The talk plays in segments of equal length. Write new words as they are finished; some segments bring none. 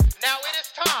Now it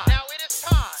is time. Now it is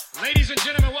time. Ladies and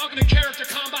gentlemen, welcome to Character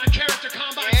Combine. Character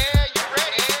Combine. Yeah, you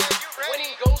ready? Yeah, you ready?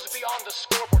 Winning goes beyond the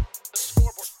scoreboard.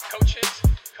 Coaches,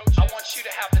 I want you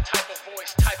to have the type of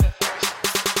voice that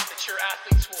your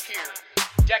athletes will hear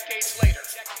decades later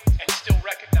and still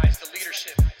recognize the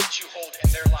leadership that you hold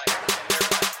in their life.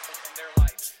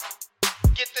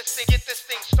 Get this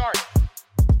thing started.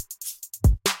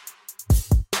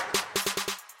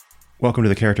 Welcome to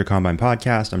the Character Combine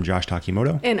podcast. I'm Josh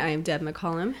Takimoto. And I am Deb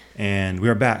McCollum. And we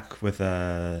are back with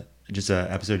just an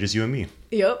episode, just you and me.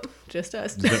 Yep, just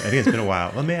us. I think it's been a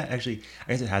while. Well, I guess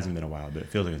it hasn't been a while, but it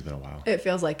feels like it's been a while. It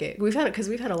feels like it. We've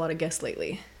had a lot of guests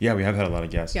lately. Yeah, we have had a lot of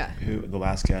guests. Yeah. The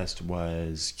last guest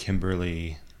was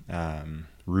Kimberly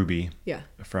Ruby. Yeah.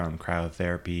 From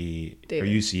Cryotherapy, Davis.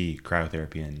 or UC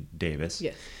Cryotherapy in Davis.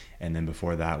 Yes. And then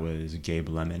before that was Gabe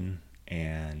Lemon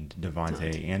and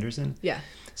Devontae Anderson. Yeah.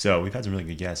 So we've had some really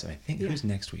good guests. I think who's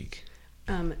next week?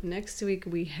 Next week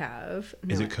we have...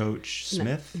 Is it Coach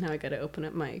Smith? Now I got to open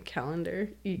up my calendar.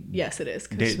 Yes, it is.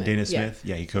 Coach Smith. Dana Smith.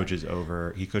 Yeah, he coaches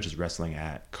wrestling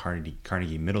at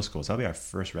Carnegie Middle School. So that'll be our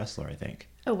first wrestler, I think.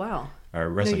 Oh, wow. Our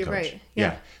wrestling you're coach. Right.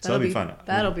 Yeah. So that'll be fun.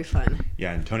 That'll be fun.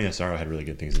 Yeah, and Tony Asaro had really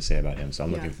good things to say about him. So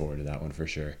I'm looking forward to that one for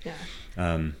sure. Yeah.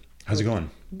 How's it going?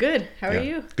 Good. How are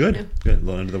you? Good. Yeah. Good. A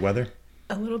little under the weather?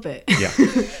 A little bit. Yeah.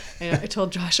 I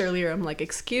told Josh earlier, I'm like,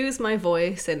 excuse my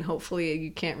voice, and hopefully you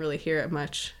can't really hear it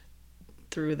much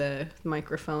through the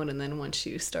microphone, and then once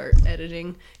you start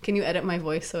editing, can you edit my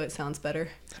voice so it sounds better?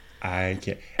 I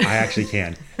can. I actually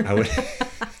can. I would.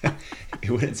 It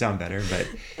wouldn't sound better, but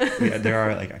there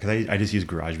are because I just use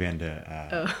GarageBand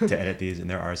to edit these, and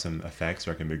there are some effects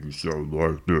where I can make you sound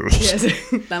like this. Yes,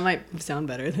 that might sound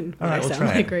better than what I sound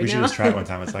like right now. We should just try it one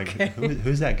time. It's like, okay.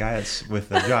 who's that guy that's with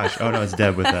Josh? Oh no, it's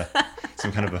Deb with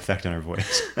some kind of effect on her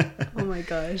voice. Oh my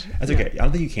gosh. That's okay. I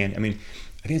don't think you can. I mean,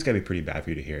 I think it's got to be pretty bad for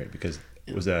you to hear it because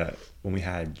it was when we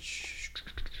had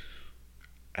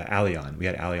Ali on. We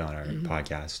had Ali on our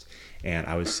podcast, and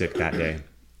I was sick that day,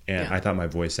 and I thought my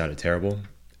voice sounded terrible.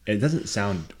 It doesn't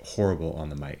sound horrible on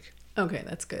the mic. Okay,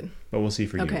 that's good. But we'll see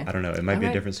for you. I don't know. It might be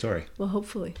a different story. Well,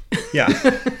 hopefully. Yeah.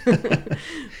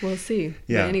 We'll see.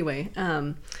 Yeah. But anyway,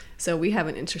 so we have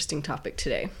an interesting topic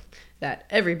today that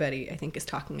everybody, I think, is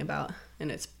talking about,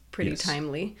 and it's pretty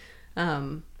timely.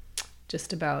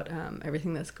 Just about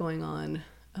everything that's going on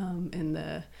in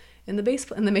the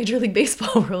Major League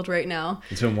Baseball world right now.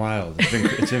 It's been wild.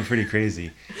 It's been pretty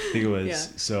crazy. I think it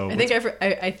was so.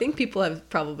 I think people have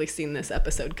probably seen this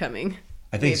episode coming.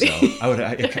 I think maybe. so.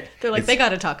 They're like, they got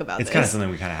to talk about this. It's kind of something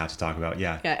we kind of have to talk about.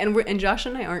 Yeah. Yeah, and Josh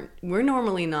and I we're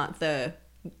normally not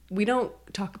we don't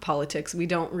talk politics. We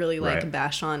don't really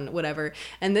bash on whatever.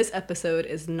 And this episode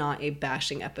is not a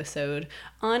bashing episode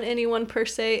on anyone per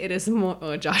se. It is more.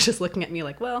 Oh, Josh is looking at me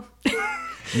like, well.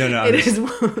 No. It is.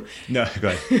 No, go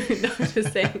ahead. No, I'm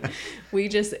just saying.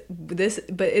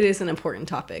 But it is an important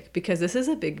topic because this is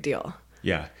a big deal.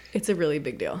 Yeah. It's a really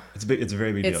big deal. It's a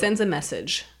very big deal. It sends a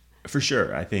message. For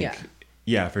sure, I think.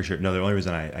 Yeah, for sure. No, the only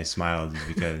reason I smiled is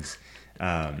because.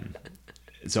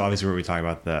 So obviously, we're talking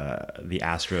about the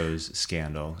Astros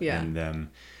scandal and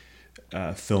them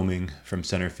filming from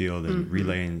center field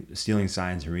and stealing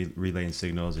signs and relaying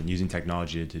signals and using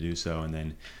technology to do so. And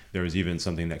then there was even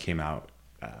something that came out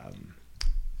a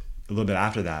little bit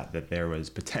after that there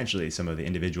was potentially some of the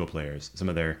individual players, some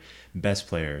of their best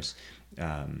players,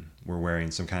 were wearing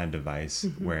some kind of device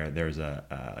where there's a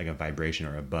vibration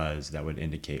or a buzz that would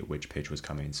indicate which pitch was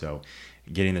coming. So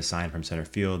getting the sign from center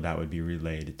field, that would be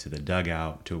relayed to the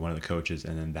dugout, to one of the coaches,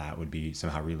 and then that would be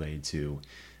somehow relayed to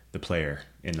the player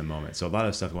in the moment. So a lot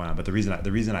of stuff going on. But the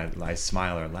reason I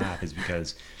smile or laugh is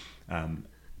because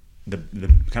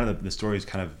the story is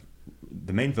kind of,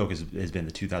 the main focus has been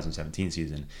the 2017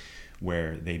 season,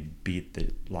 where they beat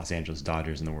the Los Angeles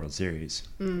Dodgers in the World Series.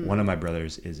 One of my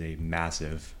brothers is a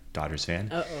massive Dodgers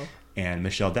fan. And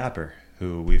Michelle Dapper,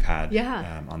 who we've had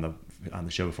on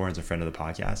the show before and is a friend of the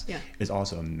podcast, is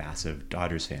also a massive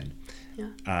Dodgers fan.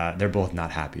 Yeah. They're both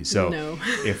not happy. So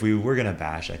if we were going to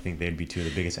bash, I think they'd be two of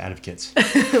the biggest advocates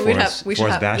we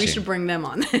should bring them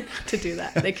on to do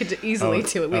that. They could easily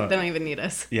do it. They don't even need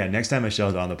us. Yeah, next time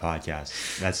Michelle's on the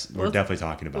podcast, we're definitely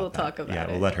talking about that. We'll talk about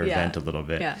it. We'll let her vent a little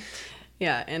bit.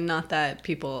 Yeah, and not that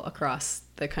people across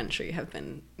the country have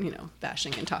been,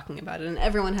 bashing and talking about it, and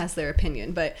everyone has their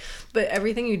opinion. But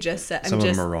everything you just said, some of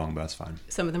them are wrong, but that's fine.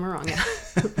 Some of them are wrong. Yeah,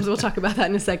 we'll talk about that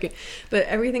in a second. But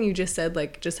everything you just said,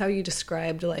 like just how you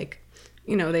described, like,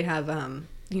 they have,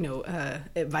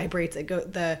 it vibrates.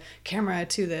 The camera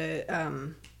to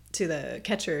the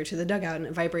catcher, to the dugout, and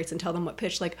it vibrates and tell them what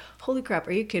pitch. Like, holy crap,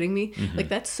 are you kidding me? Like,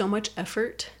 that's so much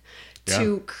effort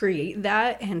to create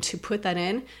that and to put that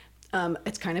in.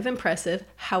 It's kind of impressive.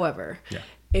 However, Yeah.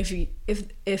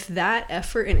 if that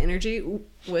effort and energy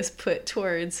was put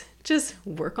towards just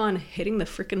work on hitting the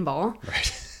freaking ball,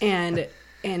 Right.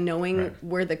 and knowing Right.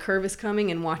 where the curve is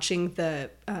coming and watching the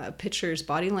pitcher's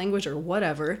body language or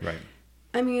whatever, Right.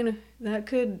 I mean, that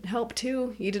could help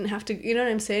too. You didn't have to, you know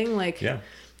what I'm saying? Like, Yeah.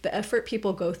 the effort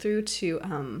people go through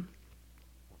to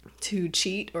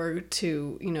cheat or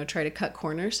to, you know, try to cut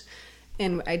corners.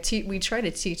 And we try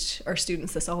to teach our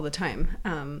students this all the time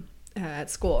at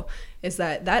school, is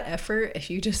that effort, if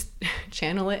you just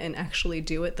channel it and actually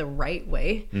do it the right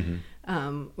way,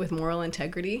 with moral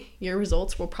integrity, your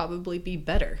results will probably be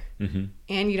better.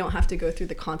 And you don't have to go through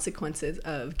the consequences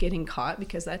of getting caught,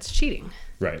 because that's cheating.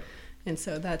 Right. And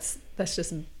so that's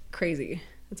just crazy.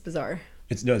 It's bizarre.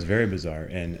 It's very bizarre.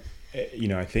 And, you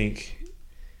know, I think,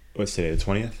 what's today, the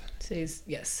 20th? Today's,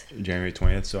 yes. January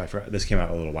 20th. So I forgot, this came out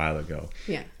a little while ago.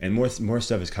 Yeah. And more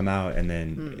stuff has come out, and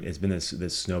then it's been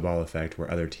this snowball effect where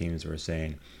other teams were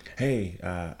saying, hey,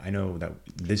 I know that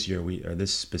this year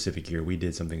this specific year we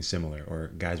did something similar,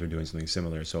 or guys were doing something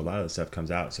similar. So a lot of the stuff comes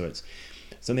out. So it's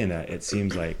something that it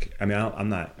seems like, I mean,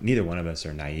 neither one of us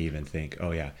are naive and think,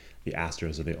 oh yeah, the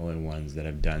Astros are the only ones that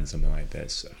have done something like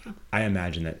this. I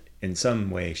imagine that in some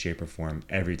way, shape, or form,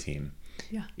 every team,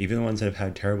 even the ones that have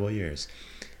had terrible years,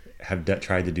 have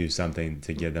tried to do something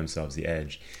to give themselves the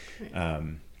edge.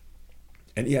 And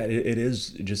yeah, it is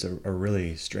just a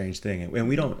really strange thing. And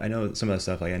I know some of that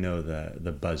stuff, like I know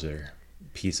the buzzer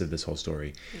piece of this whole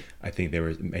story. I think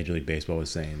Major League Baseball was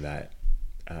saying that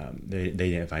they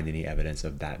didn't find any evidence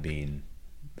of that being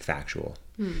factual.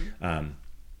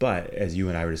 But as you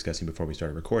and I were discussing before we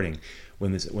started recording,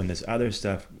 when this other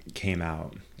stuff came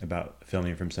out about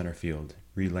filming from center field,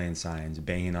 relaying signs,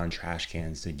 banging on trash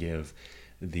cans to give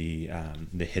the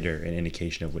hitter an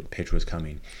indication of what pitch was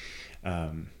coming,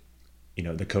 you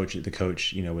know, the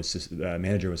coach, you know,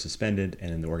 manager was suspended,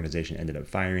 and then the organization ended up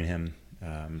firing him,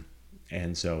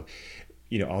 and so,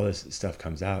 you know, all this stuff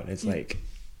comes out, and it's like,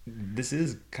 this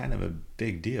is kind of a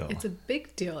big deal. It's a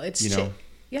big deal. It's, you know,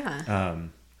 yeah.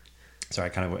 Sorry,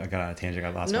 I got on a tangent. I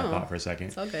lost my thought for a second.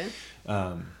 It's okay.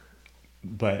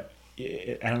 But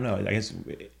I don't know. I guess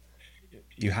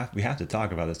we have to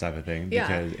talk about this type of thing,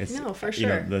 because it's, for sure. You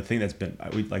know, the thing that's been,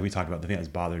 we talked about, the thing that's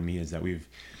bothered me is that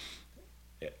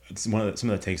some of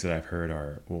the takes that I've heard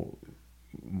are, well,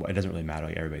 it doesn't really matter,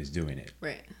 like everybody's doing it.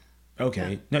 Right.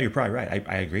 Okay. Yeah. No, you're probably right.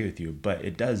 I agree with you, but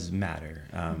it does matter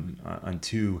on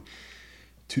two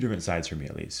different sides for me,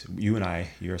 at least. You and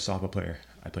you're a softball player.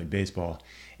 I played baseball.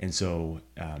 And so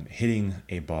hitting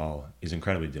a ball is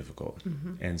incredibly difficult.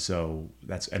 And so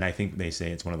and I think they say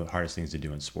it's one of the hardest things to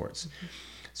do in sports.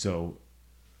 So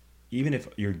even if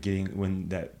you're getting,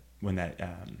 when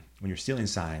you're stealing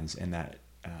signs and that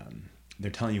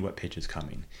they're telling you what pitch is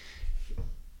coming,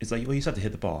 it's like, well, you still have to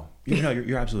hit the ball. You know,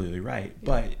 you're absolutely right.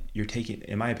 But you're taking,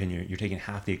 in my opinion, you're taking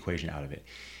half the equation out of it.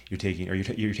 You're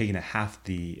taking half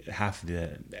the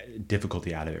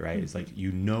difficulty out of it, right? It's like,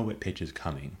 you know what pitch is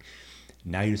coming.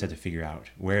 Now you just have to figure out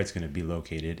where it's going to be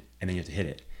located, and then you have to hit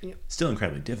it. Yep. Still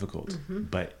incredibly difficult,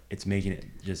 but it's making it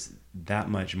just that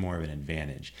much more of an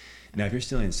advantage. Now, if you're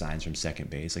stealing signs from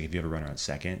second base, like if you have a runner on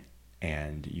second,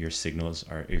 and your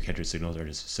catcher's signals are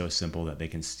just so simple that they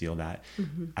can steal that,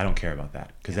 I don't care about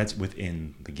that, because that's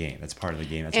within the game. That's part of the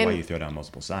game. That's why you throw down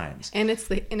multiple signs. And it's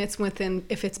within,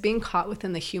 if it's being caught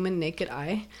within the human naked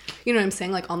eye, you know what I'm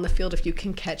saying? Like on the field, if you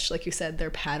can catch, like you said, their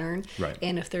pattern, right,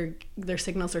 and if their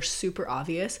signals are super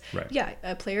obvious, right, yeah,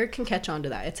 a player can catch onto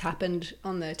that. It's happened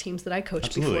on the teams that I coached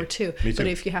Absolutely. Before too. Me too. But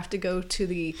if you have to go to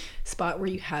the spot where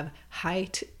you have high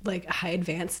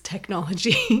advanced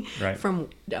technology, right, from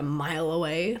a mile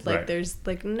away, like, right, there's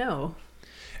like, no,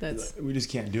 we just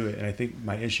can't do it. And I think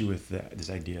my issue with this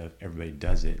idea of everybody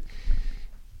does it,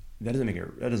 that doesn't make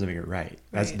it right.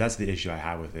 That's the issue I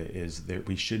have with it, is that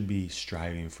we should be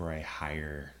striving for a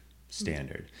higher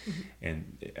standard.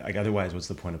 And like, otherwise, what's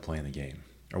the point of playing the game?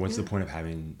 Or what's the point of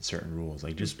having certain rules?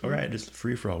 Like, just, all right, just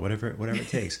free for all, whatever it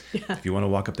takes. If you want to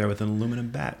walk up there with an aluminum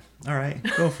bat, all right,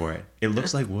 go for it. It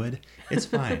looks like wood. It's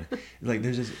fine. Like,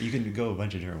 you can go a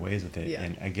bunch of different ways with it. Yeah.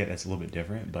 And I get that's a little bit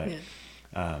different, but,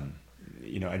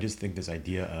 you know, I just think this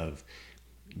idea of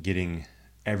getting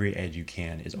every edge you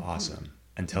can is awesome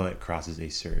until it crosses a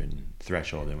certain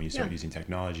threshold. And when you start using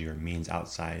technology or means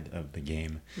outside of the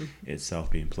game itself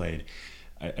being played,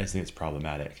 I think it's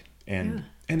problematic. And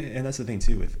that's the thing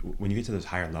too, with when you get to those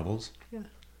higher levels,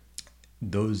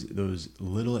 those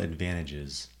little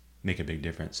advantages make a big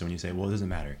difference. So when you say, well, it doesn't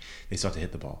matter, they still have to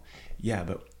hit the ball. Yeah,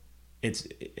 but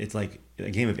it's like a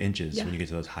game of inches when you get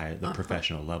to those the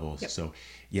professional levels. Yep. So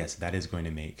yes, that is going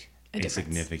to make a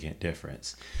significant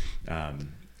difference.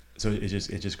 So it's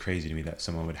just crazy to me that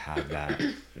someone would have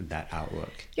that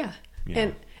outlook. Yeah. You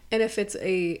know? And if it's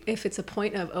a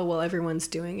point of, oh, well, everyone's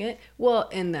doing it, well,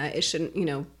 and that it shouldn't,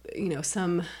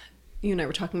 some, you and I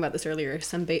were talking about this earlier,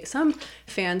 some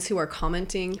fans who are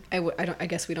commenting, I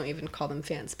guess we don't even call them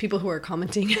fans, people who are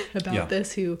commenting about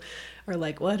this, who are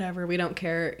like, whatever, we don't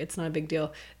care, it's not a big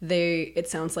deal. It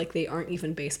sounds like they aren't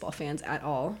even baseball fans at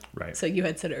all. Right. So you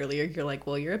had said earlier, you're like,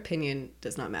 well, your opinion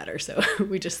does not matter. So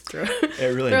we just throw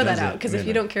really that out. Because if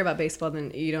you don't care about baseball,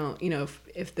 then you don't,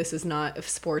 if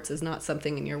sports is not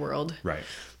something in your world, right,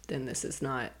 then this is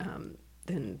not,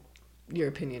 then your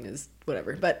opinion is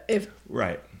whatever. But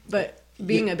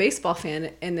being a baseball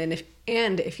fan, and then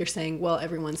if you're saying, well,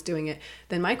 everyone's doing it,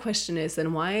 then my question is,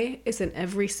 then why isn't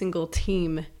every single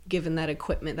team given that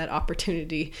equipment, that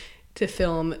opportunity to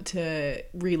film, to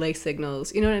relay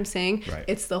signals? You know what I'm saying? Right.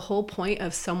 It's the whole point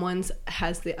of someone's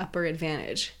has the upper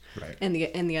advantage, right, and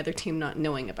the other team not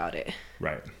knowing about it.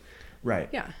 Right.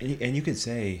 Yeah. And you could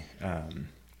say, I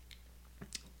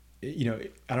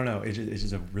don't know. It's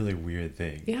just a really weird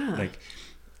thing. Yeah. Like,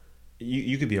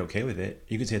 you could be okay with it.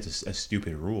 You could say it's a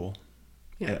stupid rule.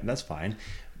 Yeah. And that's fine.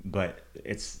 But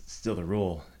it's still the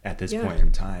rule at this point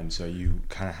in time. So you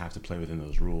kind of have to play within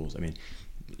those rules. I mean,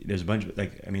 there's a bunch of, I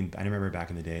remember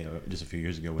back in the day, just a few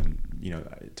years ago, when,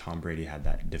 Tom Brady had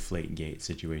that deflate gate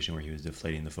situation where he was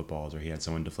deflating the footballs, or he had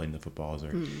someone deflating the footballs,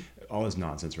 or all this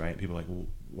nonsense, right? People are like, well,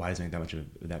 why is it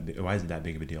why is it that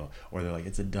big of a deal? Or they're like,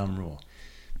 it's a dumb rule.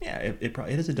 Yeah, it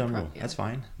is a dumb rule. Yeah. That's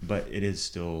fine, but it is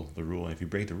still the rule. And if you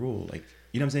break the rule, like,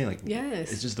 you know what I'm saying? Like,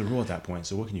 yes, it's just the rule at that point.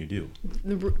 So what can you do?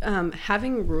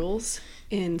 Having rules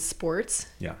in sports,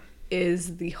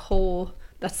 is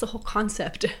that's the whole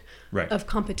concept of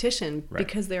competition,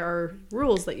 because there are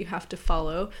rules that you have to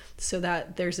follow so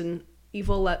that there's an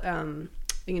equal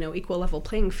level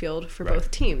playing field for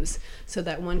both teams, so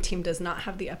that one team does not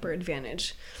have the upper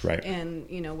advantage. Right. And,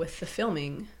 with the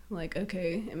filming, like,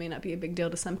 okay, it may not be a big deal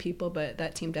to some people, but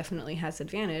that team definitely has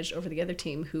advantage over the other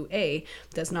team who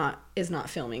is not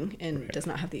filming and does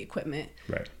not have the equipment.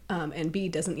 Right. And B,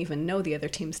 doesn't even know the other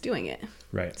team's doing it.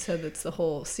 Right. So that's the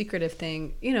whole secretive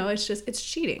thing. It's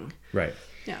cheating. Right.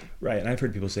 Yeah. Right. And I've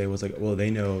heard people say,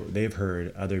 they've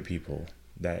heard other people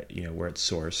that, where it's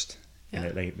sourced. Yeah.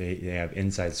 And they have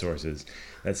inside sources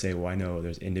that say, well, I know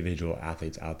there's individual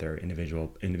athletes out there,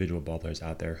 individual ball players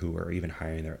out there who are even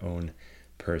hiring their own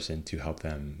person to help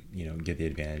them, get the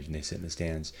advantage, and they sit in the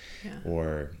stands. Yeah.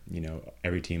 Or,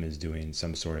 every team is doing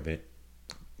some sort of it.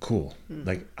 Cool. Mm-hmm.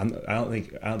 Like, I don't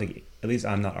think, at least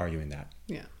I'm not arguing that.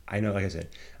 Yeah. I know, like I said,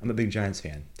 I'm a big Giants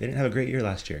fan. They didn't have a great year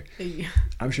last year. Yeah.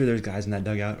 I'm sure there's guys in that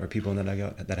dugout or people in that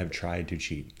dugout that have tried to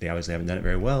cheat. They obviously haven't done it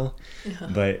very well,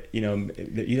 but you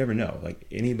never know. Like,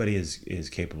 anybody is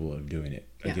capable of doing it.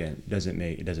 Again, it doesn't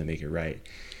make it right.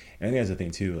 And I think that's the thing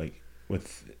too. Like,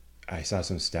 I saw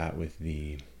some stat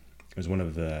it was one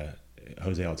of the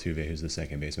Jose Altuve, who's the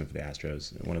second baseman for the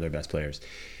Astros, one of their best players.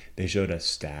 They showed a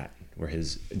stat where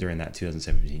during that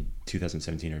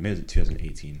 2017 or maybe it was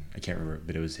 2018, I can't remember,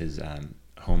 but it was his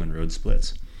home and road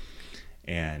splits,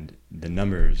 and the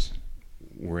numbers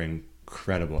were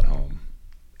incredible at home,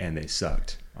 and they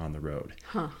sucked on the road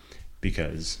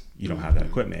because you don't have that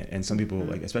equipment. And some people,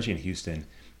 like, especially in Houston,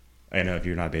 I know if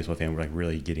you're not a baseball fan, we're like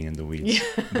really getting in the weeds,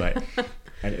 but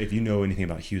if you know anything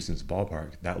about Houston's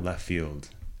ballpark, that left field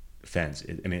fence,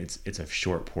 it's a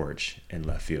short porch in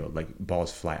left field. Like,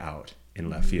 balls fly out in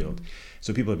left field.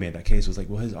 So people have made that case. It was like,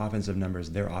 well,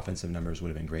 their offensive numbers would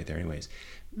have been great there anyways.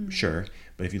 Sure,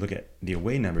 but if you look at the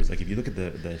away numbers, like if you look at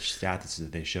the stats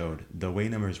that they showed, the away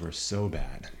numbers were so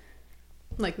bad,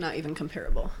 like not even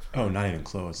comparable. Oh, not even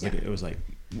close. Like, it was like,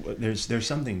 there's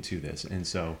something to this, and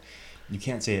so you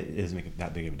can't say it doesn't make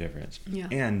that big of a difference. Yeah.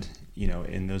 And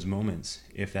in those moments,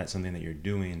 if that's something that you're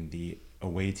doing, the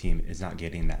away team is not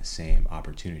getting that same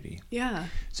opportunity. Yeah.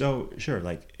 So sure,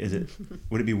 like,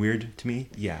 would it be weird to me?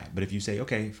 Yeah. But if you say,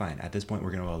 okay, fine, at this point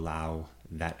we're going to allow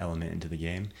that element into the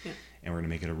game, and we're going to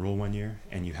make it a rule one year,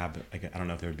 and you have, like, I don't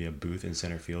know if there would be a booth in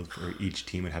center field where each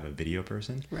team would have a video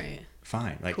person. Right.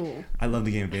 Fine. Like, cool. I love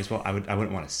the game of baseball. I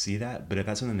wouldn't want to see that, but if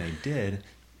that's something they did,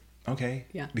 okay.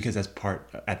 Yeah. Because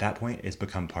at that point, it's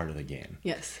become part of the game.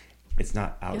 Yes. It's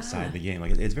not outside the game.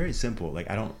 Like, it's very simple. Like,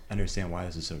 I don't understand why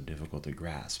this is so difficult to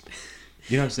grasp.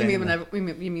 You know what I'm saying? You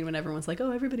mean when everyone's like,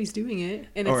 oh, everybody's doing it,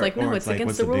 and it's like, no, it's like,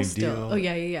 against the rules still. Oh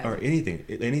yeah. Or anything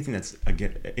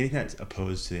that's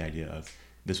opposed to the idea of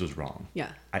this was wrong.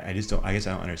 Yeah. I just don't. I guess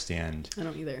I don't understand. I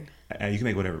don't either. You can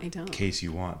make whatever case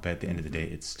you want, but at the end of the day,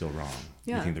 it's still wrong.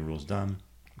 Yeah. You think the rule's dumb?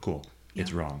 Cool. Yeah.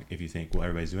 It's wrong. If you think, well,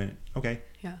 everybody's doing it, okay.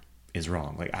 Yeah. Is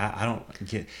wrong. Like, I don't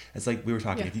get. It's like we were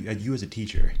talking. If you as a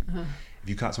teacher, if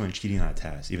you caught someone cheating on a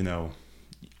test, even though,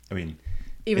 I mean,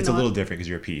 it's a little different because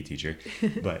you're a PE teacher,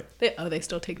 but they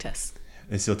still take tests.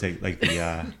 They still take like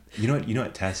the you know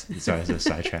what test? Sorry, this is a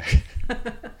sidetrack.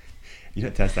 You know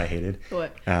what test I hated?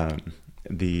 What?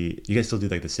 You guys still do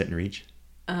like the sit and reach?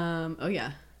 Oh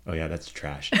yeah. Oh yeah, that's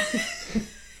trash.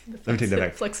 Let me take that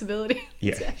back. Flexibility.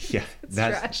 Yeah, yeah.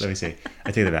 That's trash. Let me say.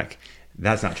 I take that back.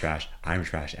 That's not trash. I'm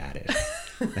trash at it.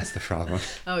 That's the problem.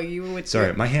 Oh, you would.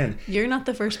 Sorry, my hand. You're not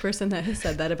the first person that has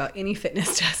said that about any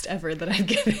fitness test ever that I've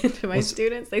given to my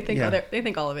students. They think they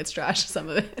think all of it's trash. Some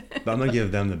of it. But I'm gonna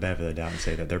give them the benefit of the doubt and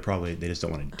say that they just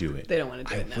don't want to do it. They don't want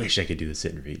to do it. I wish I could do the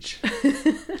sit and reach.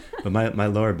 But my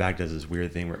lower back does this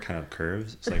weird thing where it kind of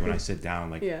curves. So like when I sit down,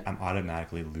 like I'm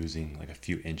automatically losing like a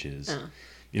few inches.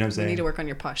 You know what I'm saying? You need to work on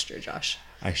your posture, Josh.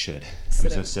 I should.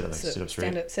 Sit up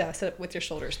straight. Sit up with your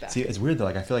shoulders back. See, it's weird though.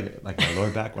 Like I feel like my lower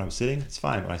back when I'm sitting, it's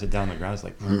fine. When I sit down on the ground, it's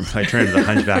like I turn into the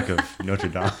Hunchback of Notre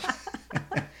Dame.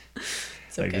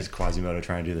 It's like just Quasimodo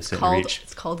trying to do the sit and reach.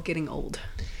 It's called getting old.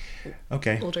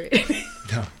 Okay. Older.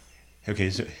 No. Okay,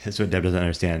 so that's what Deb doesn't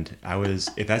understand.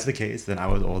 If that's the case, then I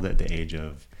was old at the age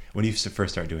of when you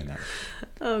first start doing that.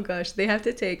 Oh gosh, they have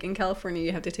to take in California.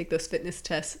 You have to take those fitness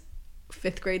tests.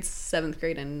 5th grade, 7th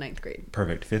grade, and 9th grade.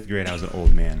 Perfect. 5th grade, I was an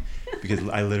old man because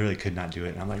I literally could not do it.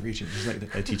 And I'm like reaching. Just like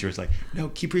the teacher was like, "No,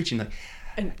 keep reaching." Like,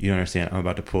 you don't understand. I'm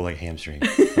about to pull like hamstring.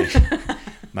 Like,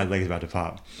 my leg's about to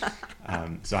pop.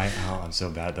 So I'm so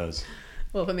bad at those.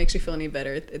 Well, if it makes you feel any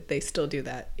better, they still do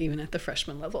that even at the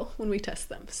freshman level when we test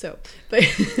them. So,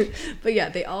 but yeah,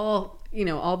 they all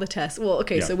all the tests. Well,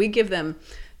 okay, so we give them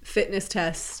fitness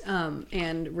tests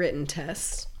and written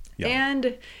tests. Yeah.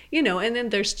 And and then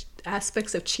there's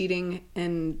aspects of cheating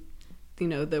in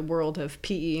the world of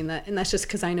PE, and that's just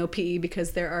because I know PE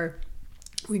because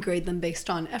we grade them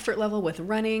based on effort level with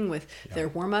running, with their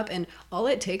warm up, and all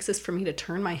it takes is for me to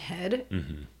turn my head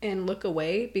and look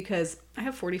away because I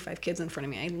have 45 kids in front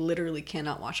of me. I literally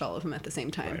cannot watch all of them at the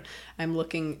same time. Right. I'm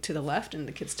looking to the left and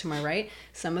the kids to my right.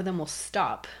 Some of them will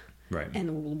stop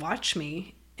and watch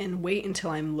me and wait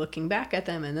until I'm looking back at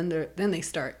them, and then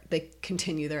they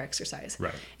continue their exercise.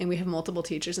 Right. And we have multiple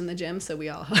teachers in the gym, so we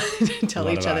all tell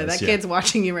each other that kid's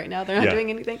watching you right now. They're not doing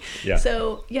anything. Yeah.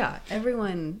 So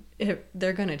everyone,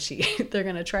 they're gonna cheat. They're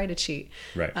gonna try to cheat.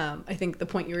 Right. I think the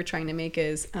point you were trying to make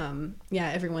is,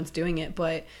 everyone's doing it,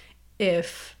 but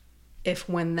if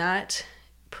when that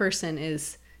person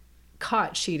is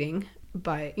caught cheating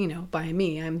by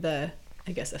me, I'm the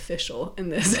official in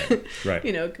this, right?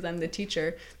 Because I'm the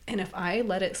teacher, and if I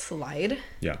let it slide,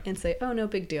 and say, "Oh, no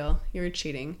big deal, you're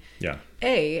cheating,"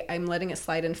 I'm letting it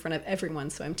slide in front of everyone,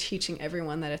 so I'm teaching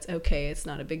everyone that it's okay, it's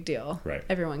not a big deal, right?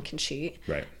 Everyone can cheat,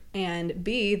 right? And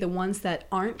B, the ones that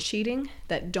aren't cheating,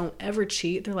 that don't ever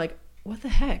cheat, they're like, "What the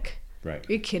heck? Right?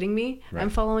 Are you kidding me? Right. I'm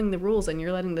following the rules, and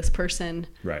you're letting this person,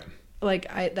 right?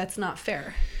 That's not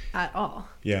fair at all."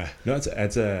 Yeah, no,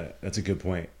 that's a good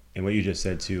point. And what you just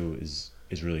said too is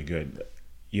really good.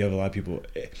 You have a lot of people.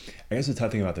 I guess the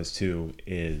tough thing about this too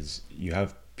is you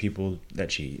have people that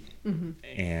cheat,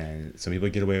 and some people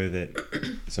get away with it,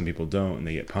 some people don't, and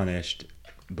they get punished.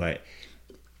 But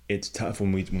it's tough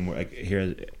when we're like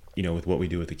here, with what we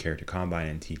do with the Character Combine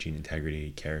and teaching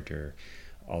integrity, character,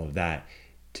 all of that,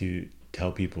 to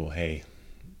tell people, hey,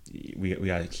 we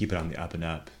got to keep it on the up and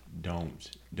up.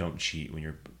 Don't cheat when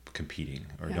you're competing,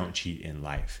 or don't cheat in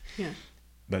life. Yeah.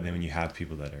 But then when you have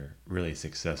people that are really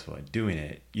successful at doing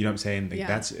it, you know what I'm saying? Like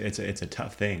it's a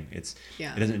tough thing. It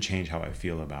doesn't change how I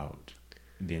feel about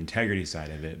the integrity side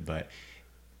of it, but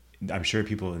I'm sure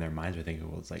people in their minds are thinking,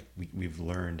 well, it's like we've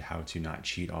learned how to not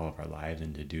cheat all of our lives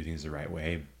and to do things the right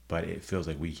way, but it feels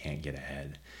like we can't get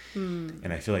ahead.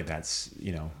 And I feel like that's,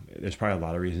 there's probably a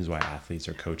lot of reasons why athletes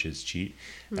or coaches cheat.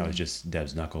 That was just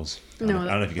Deb's knuckles. I don't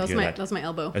know if you could hear that. That was my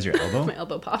elbow. That's your elbow? My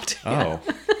elbow popped. Oh.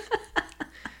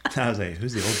 I was like,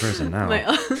 who's the old person now?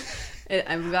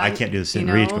 I can't do the sit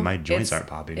and reach, but my joints aren't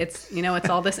popping. It's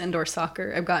all this indoor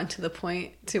soccer. I've gotten to the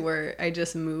point to where I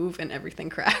just move and everything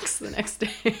cracks the next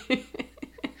day.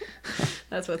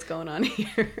 That's what's going on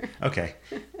here. Okay.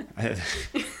 That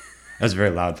was a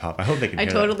very loud pop. I hope they can hear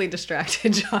I totally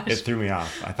distracted Josh. It threw me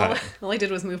off. I thought all I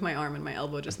did was move my arm and my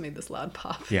elbow just made this loud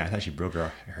pop. Yeah, I thought she broke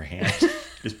her hand.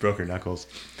 Just broke her knuckles.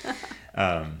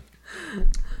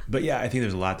 But yeah, I think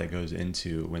there's a lot that goes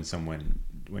into when someone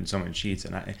cheats,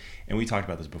 and we talked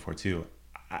about this before too.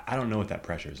 I don't know what that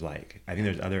pressure is like. I think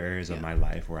there's other areas of my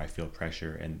life where I feel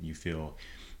pressure, and you feel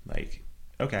like,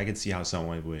 okay, I can see how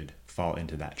someone would fall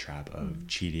into that trap of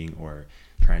cheating or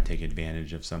trying to take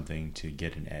advantage of something to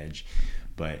get an edge.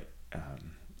 But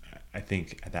I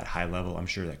think at that high level, I'm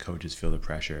sure that coaches feel the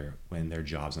pressure when their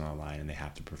job's on the line and they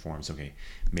have to perform. So, okay,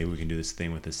 maybe we can do this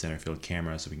thing with the center field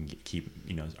camera so we can keep,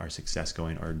 our success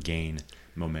going or gain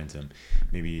momentum.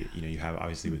 Maybe, you have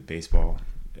obviously with baseball,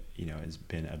 it's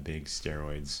been a big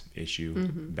steroids issue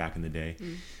back in the day.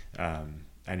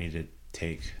 I need to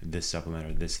take this supplement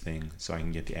or this thing so I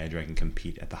can get the edge, or I can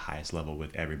compete at the highest level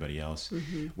with everybody else,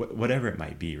 whatever it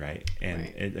might be, right?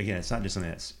 And again, it's not just something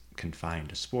that's confined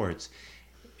to sports.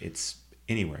 It's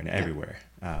anywhere and everywhere.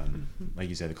 Like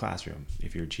you said, the classroom.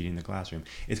 If you're cheating in the classroom,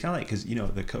 it's kind of like, because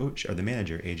the coach or the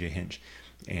manager, AJ Hinch,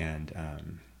 and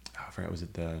I forgot,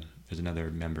 there's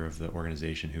another member of the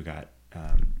organization who got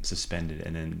suspended,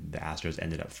 and then the Astros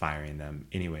ended up firing them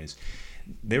anyways.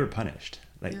 They were punished.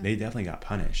 They definitely got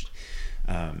punished.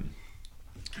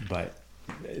 But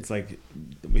it's like,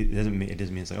 it doesn't mean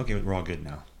it's like, okay, we're all good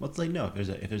now. Well, it's like, no,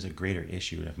 if there's a greater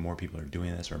issue, and if more people are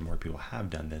doing this or more people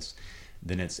have done this,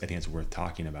 then I think it's worth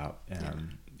talking about.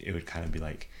 It would kind of be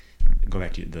like, go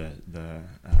back to the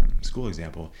school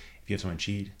example. If you have someone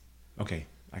cheat, okay,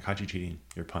 I caught you cheating,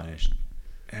 you're punished.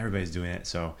 Everybody's doing it,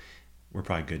 so we're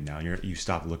probably good now. And you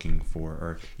stop looking for,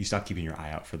 or you stop keeping your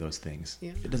eye out for those things.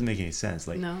 Yeah. It doesn't make any sense.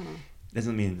 No. It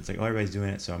doesn't mean it's like, oh, everybody's doing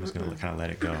it, so I'm just going to kind of let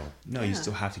it go. No, you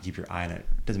still have to keep your eye on it.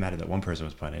 It doesn't matter that one person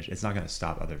was punished. It's not going to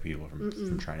stop other people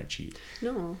from trying to cheat.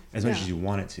 No. As much as you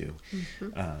want it to.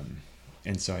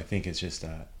 And so I think it's just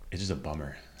a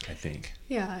bummer, I think.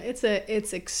 Yeah, the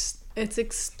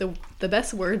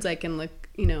best words I can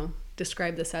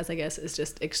describe this as, I guess, is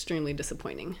just extremely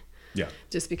disappointing. Yeah.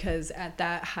 Just because at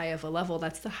that high of a level,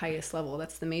 that's the highest level,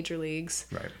 that's the major leagues.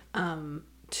 Right.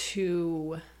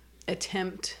 To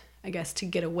attempt, I guess, to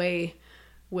get away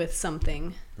with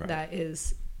something that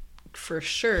is for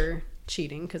sure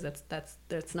cheating, because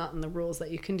that's not in the rules that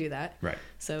you can do that. Right.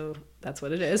 So that's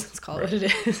what it is. Let's call it what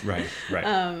it is. Right.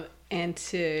 And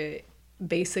to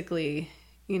basically,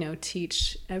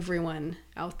 teach everyone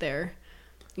out there,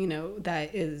 that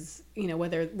is,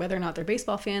 whether or not they're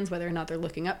baseball fans, whether or not they're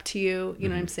looking up to you, you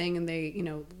know what I'm saying? And they,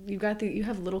 you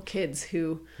have little kids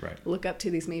who look up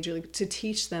to these major league, to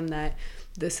teach them that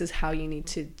this is how you need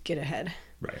to get ahead.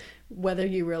 Right. Whether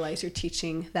you realize you're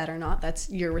teaching that or not, that's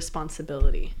your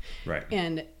responsibility. Right.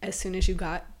 And as soon as you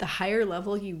got the higher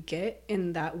level you get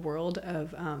in that world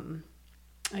of,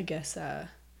 I guess,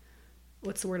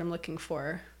 what's the word I'm looking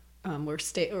for? We're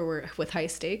with high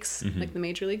stakes, like the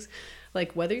major leagues,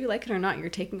 like whether you like it or not, you're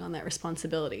taking on that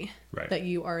responsibility, that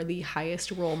you are the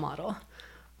highest role model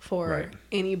for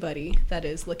anybody that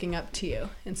is looking up to you.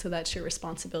 And so that's your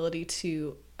responsibility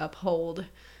to uphold,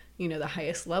 the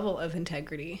highest level of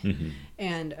integrity.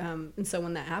 And so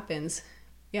when that happens,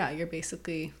 you're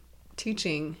basically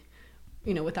teaching,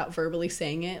 without verbally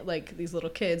saying it, like these little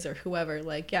kids or whoever,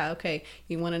 like, okay,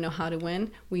 you want to know how to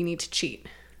win? We need to cheat.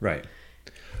 Right.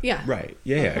 Yeah. Right.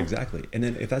 Yeah. Exactly. And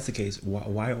then if that's the case,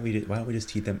 why don't we just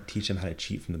teach them how to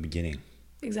cheat from the beginning?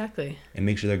 Exactly. And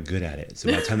make sure they're good at it. So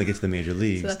by the time they get to the major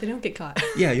leagues, so that they don't get caught.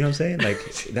 Yeah, you know what I'm saying? Like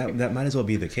that might as well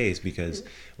be the case, because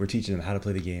we're teaching them how to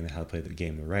play the game and how to play the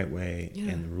game the right way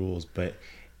and the rules. But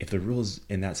if the rules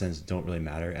in that sense don't really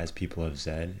matter, as people have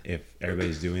said, if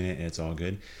everybody's doing it and it's all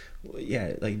good, well,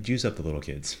 like juice up the little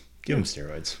kids. Give them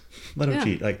steroids. Let them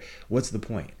cheat. Like, what's the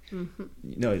point?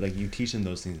 Like you teach them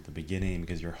those things at the beginning,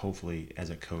 because you're hopefully, as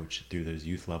a coach, through those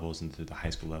youth levels and through the high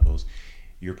school levels,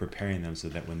 you're preparing them so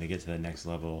that when they get to the next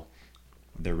level,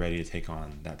 they're ready to take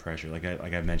on that pressure. Like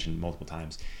I've mentioned multiple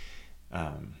times,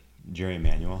 Jerry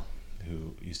Emanuel,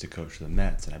 who used to coach for the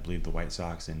Mets and I believe the White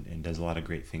Sox, and does a lot of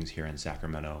great things here in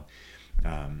Sacramento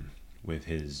with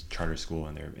his charter school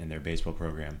and their baseball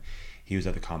program. He was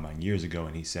at the Combine years ago,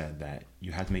 and he said that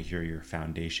you have to make sure your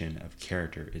foundation of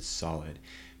character is solid,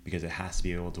 because it has to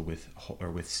be able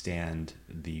to withstand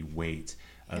the weight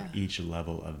of each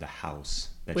level of the house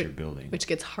that you're building. Which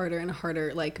gets harder and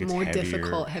harder, like more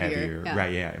difficult, heavier. Yeah.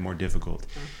 Right, yeah, more difficult.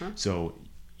 So,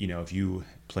 if you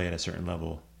play at a certain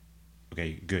level,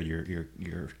 okay, good,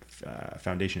 your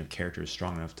foundation of character is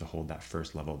strong enough to hold that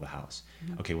first level of the house.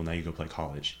 Okay, well, now you go play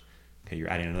college. Okay,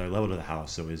 you're adding another level to the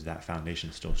house, so is that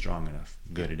foundation still strong enough?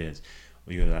 Good, it is.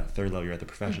 Well, you go to that third level, you're at the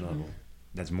professional level.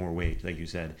 That's more weight, like you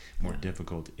said, more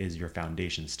difficult. Is your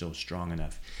foundation still strong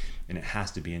enough? And it has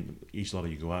to be in each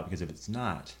level you go up, because if it's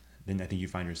not, then I think you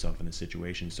find yourself in a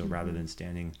situation. So rather than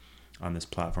standing on this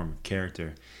platform of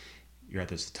character, you're at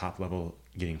this top level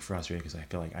getting frustrated because I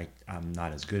feel like I'm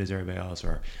not as good as everybody else,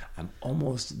 or I'm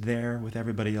almost there with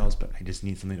everybody else, but I just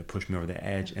need something to push me over the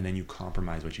edge. And then you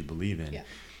compromise what you believe in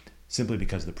simply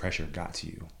because the pressure got to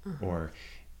you. Or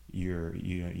you're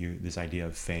this idea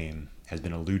of fame has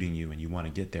been eluding you, and you want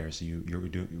to get there, so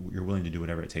you're willing to do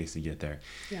whatever it takes to get there.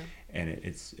 Yeah. And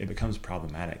it becomes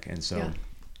problematic, and so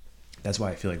that's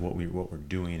why I feel like what we're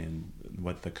doing and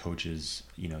what the coaches,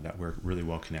 that we're really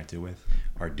well connected with,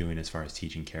 are doing as far as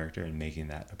teaching character and making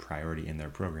that a priority in their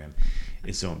program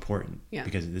is so important. Yeah.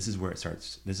 Because this is where it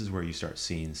starts. This is where you start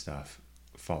seeing stuff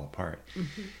fall apart.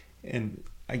 Mm-hmm. And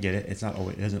I get it. It's not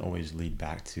always. It doesn't always lead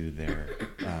back to their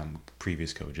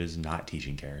previous coaches not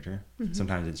teaching character. Mm-hmm.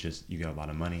 Sometimes it's just you get a lot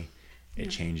of money, it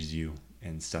changes you,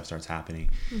 and stuff starts happening.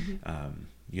 Mm-hmm.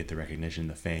 You get the recognition,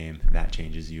 the fame, that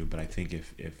changes you. But I think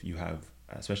if you have,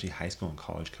 especially high school and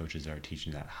college coaches that are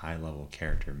teaching that high level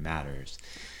character matters,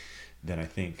 then I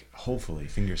think hopefully,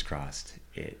 fingers crossed,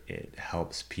 it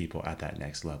helps people at that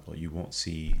next level. You won't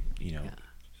see,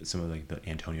 some of like the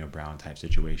Antonio Brown type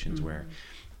situations mm-hmm. where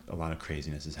a lot of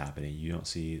craziness is happening. You don't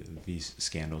see these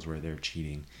scandals where they're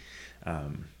cheating.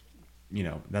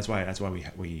 That's why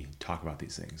we talk about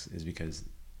these things, is because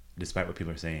despite what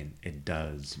people are saying, it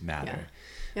does matter.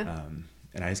 Yeah.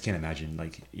 And I just can't imagine,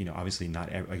 obviously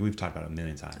not like we've talked about it a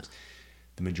million times.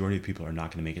 The majority of people are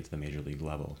not going to make it to the major league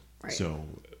level. Right. So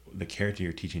the character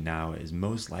you're teaching now is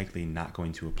most likely not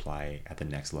going to apply at the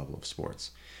next level of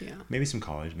sports. Yeah. Maybe some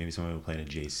college, maybe someone will play at a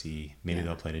JC, maybe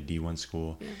they'll play at a D1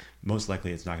 school. Yeah. Most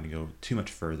likely it's not going to go too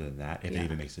much further than that if it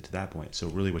even makes it to that point. So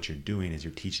really what you're doing is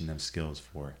you're teaching them skills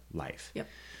for life. Yep.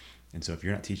 And so if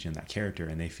you're not teaching them that character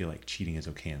and they feel like cheating is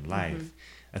okay in life, mm-hmm.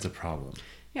 that's a problem.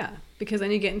 Yeah, because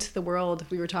then you get into the world.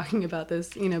 We were talking about this,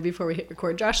 before we hit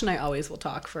record. Josh and I always will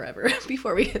talk forever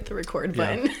before we hit the record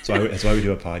button. Yeah. So that's why we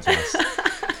do a podcast.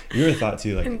 You ever thought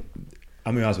too, I'm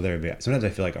gonna be honest with everybody. Sometimes I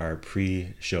feel like our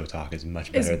pre-show talk is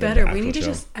much better. It's better. Than the actual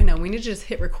show. We need to just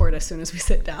hit record as soon as we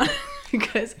sit down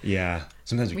because. Yeah,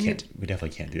 sometimes we can't. We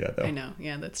definitely can't do that though. I know.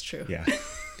 Yeah, that's true. Yeah,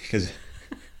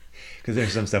 because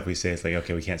there's some stuff we say, it's like,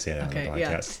 okay, we can't say that on the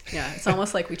podcast. Yeah, it's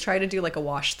almost like we try to do like a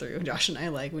wash through. Josh and I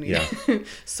we need to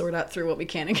sort out through what we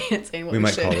can and can't say and what we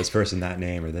might should. Call this person that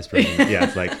name or this person. Yeah,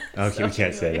 it's like, okay, so we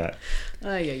can't say that.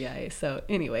 Yeah. So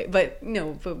anyway, but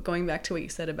going back to what you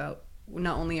said about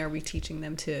not only are we teaching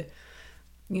them to,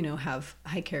 have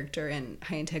high character and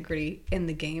high integrity in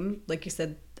the game, like you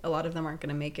said, a lot of them aren't going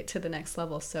to make it to the next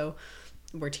level. So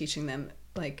we're teaching them,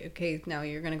 like, okay, now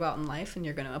you're going to go out in life and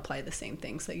you're going to apply the same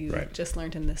things that you just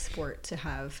learned in this sport to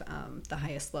have the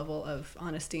highest level of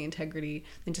honesty, integrity,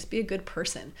 and just be a good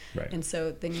person. Right. And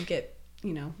so then you get,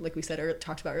 like we said or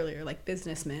talked about earlier, like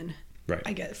businessmen. Right.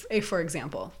 I guess, for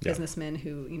example, businessmen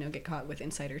who, get caught with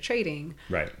insider trading.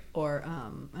 Right. Or,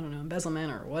 I don't know,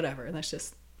 embezzlement or whatever. And that's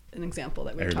just an example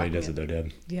that we're talking about. Everybody does it though,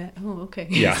 Deb. Yeah. Oh, okay.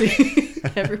 Yeah.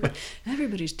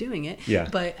 Everybody's doing it. Yeah.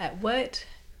 But at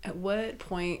what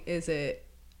point is it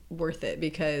worth it?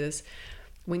 Because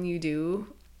when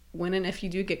and if you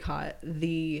do get caught,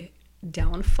 the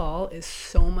downfall is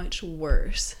so much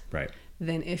worse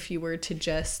than if you were to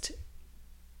just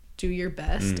do your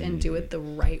best and do it the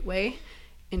right way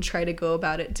and try to go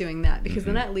about it doing that. Because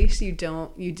then at least you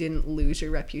didn't lose your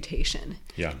reputation.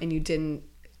 Yeah. And you didn't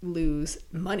lose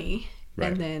money.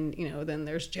 Right. And then, then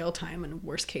there's jail time and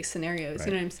worst case scenarios. Right.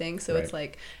 You know what I'm saying? So it's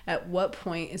like, at what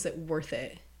point is it worth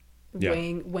it? Yeah.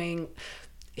 Weighing.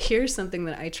 Here's something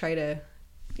that I try to,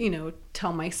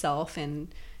 tell myself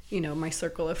and, my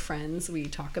circle of friends. We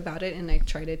talk about it and I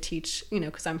try to teach,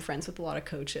 because I'm friends with a lot of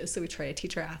coaches. So we try to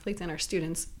teach our athletes and our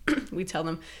students. We tell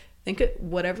them, think of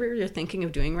whatever you're thinking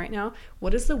of doing right now.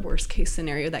 What is the worst case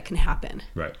scenario that can happen?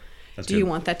 Right. Do you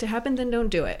want that to happen? Then don't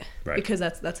do it. Right. Because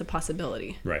that's a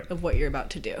possibility of what you're about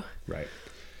to do. Right.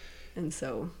 And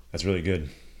so. That's really good.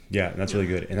 Yeah, that's really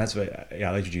good. And that's what, I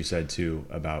like what you said too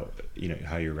about,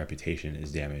 how your reputation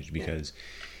is damaged because,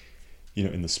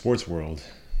 in the sports world,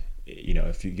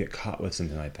 if you get caught with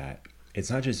something like that, it's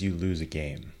not just you lose a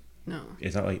game. No.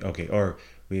 It's not like, okay, or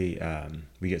we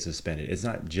get suspended. It's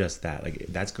not just that. Like,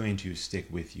 that's going to stick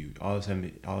with you. All of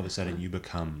a sudden you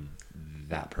become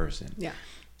that person. Yeah.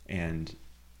 And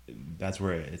that's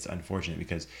where it's unfortunate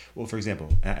because, well, for example,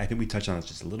 I think we touched on this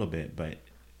just a little bit, but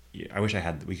I wish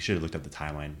we should have looked up the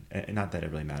timeline. And not that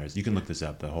it really matters. You can look this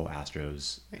up, the whole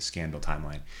Astros scandal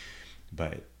timeline.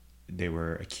 But they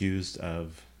were accused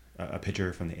of a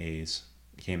pitcher from the A's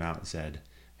came out and said,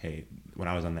 hey, when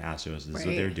I was on the Astros, this is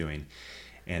what they were doing.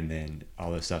 And then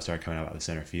all this stuff started coming out about the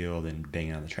center field and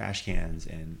banging on the trash cans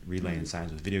and relaying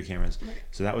signs with video cameras. Right.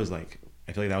 So that was like,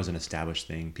 I feel like that was an established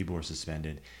thing. People were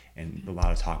suspended and a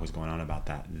lot of talk was going on about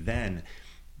that. Then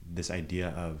this idea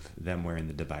of them wearing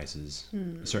the devices,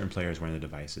 certain players wearing the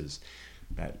devices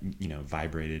that,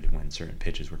 vibrated when certain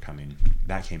pitches were coming,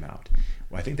 that came out.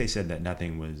 Well, I think they said that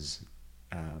nothing was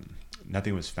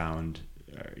found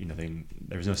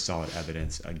there was no solid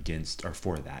evidence against or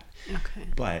for that. Okay.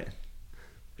 But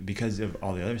because of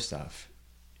all the other stuff,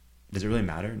 does it really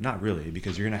matter? Not really,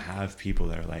 because you're going to have people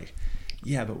that are like,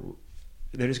 yeah, but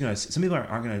they're just going to, some people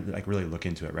aren't going to like really look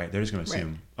into it, right? They're just going to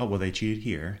assume, oh, well, they cheated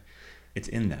here. It's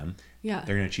in them. Yeah.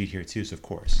 They're going to cheat here too. So of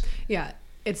course. Yeah.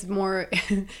 It's more,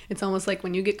 it's almost like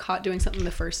when you get caught doing something the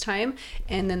first time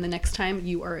and then the next time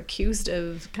you are accused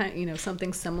of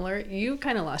something similar, you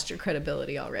kind of lost your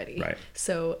credibility already. Right.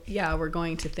 So yeah, we're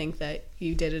going to think that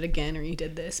you did it again or you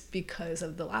did this because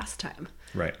of the last time.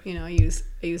 Right. I use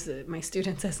my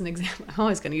students as an example. I'm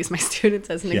always going to use my students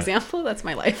as an example. That's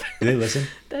my life. Do they listen?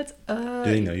 Do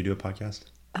they know you do a podcast?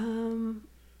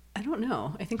 I don't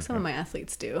know. I think some of my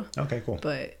athletes do. Okay, cool.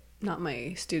 But not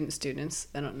my students.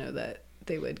 I don't know that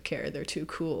they would care. They're too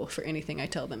cool for anything I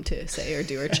tell them to say or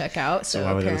do or check out. So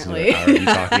why would apparently, they listen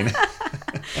to how are you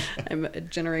talking? I'm a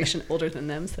generation older than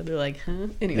them, so they're like, huh?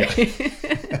 Anyway,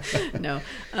 no,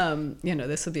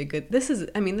 this would be this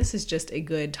is just a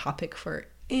good topic for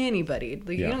anybody.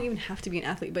 Like, you don't even have to be an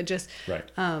athlete, but just right.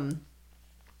 I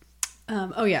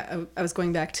was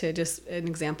going back to just an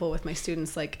example with my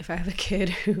students. Like, if I have a kid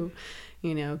who,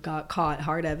 got caught,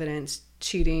 hard evidence,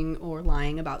 cheating or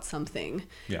lying about something.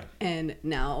 Yeah. And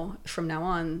from now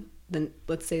on, then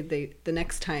let's say the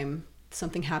next time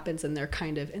something happens and they're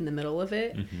kind of in the middle of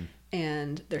it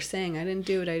and they're saying, I didn't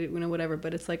do it, whatever.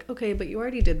 But it's like, okay, but you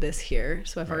already did this here.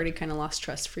 So I've already kind of lost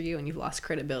trust for you and you've lost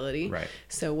credibility. Right.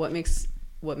 So what makes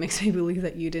me believe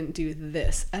that you didn't do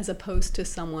this, as opposed to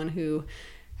someone who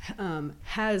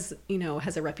has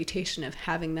a reputation of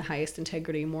having the highest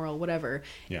integrity, moral, whatever,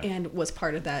 and was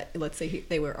part of that. Let's say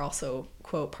they were also,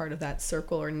 quote, part of that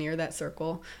circle or near that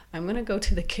circle. I'm going to go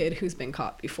to the kid who's been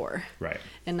caught before, right,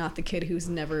 and not the kid who's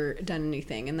never done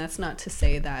anything. And that's not to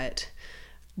say that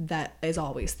is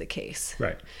always the case,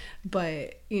 right?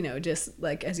 But just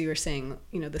like as you were saying,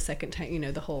 the second time,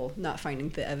 the whole not finding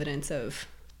the evidence of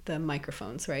the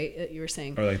microphones, right? You were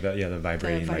saying, or like the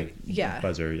vibrating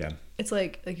buzzer, It's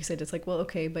like you said, it's like, well,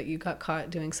 okay, but you got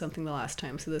caught doing something the last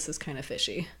time, so this is kind of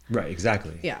fishy. Right,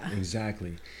 exactly. Yeah.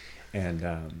 Exactly. And,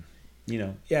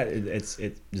 does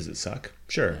it suck?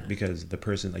 Sure, because the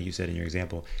person, like you said in your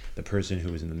example, the person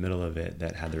who was in the middle of it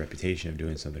that had the reputation of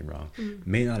doing something wrong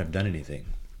may not have done anything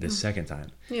this second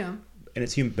time. Yeah. And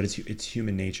it's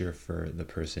human nature for the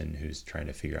person who's trying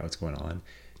to figure out what's going on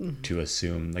to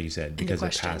assume, like you said, because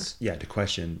of past, to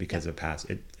question because of past.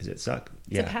 Does it suck?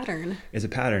 It's a pattern. It's a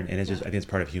pattern, and it's just, I think it's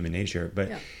part of human nature. But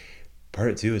part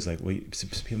of it too is like,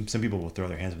 some people will throw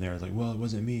their hands up in the air. It's like, well, it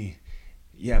wasn't me.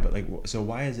 Yeah, but like, so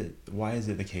why is it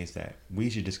the case that we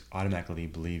should just automatically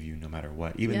believe you no matter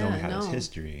what, even though we have this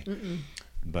history?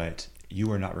 But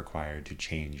you are not required to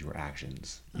change your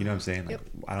actions. You know what I'm saying? Like,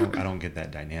 I don't get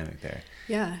that dynamic there.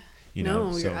 Yeah.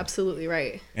 You're absolutely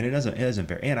right. And it doesn't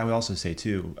bear. And I would also say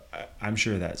too, I'm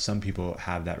sure that some people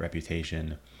have that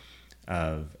reputation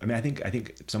of, I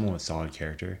think someone with solid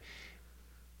character,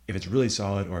 if it's really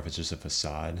solid or if it's just a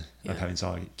facade of having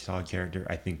solid character,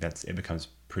 I think it becomes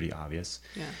pretty obvious.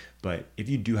 Yeah. But if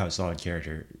you do have solid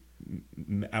character,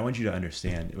 I want you to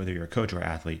understand, whether you're a coach or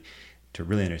athlete, to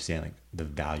really understand like the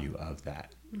value of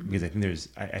that. Because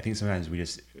I think sometimes we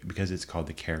just, because it's called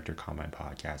the Character Combine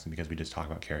podcast, and because we just talk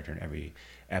about character in every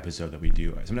episode that we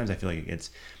do, sometimes I feel like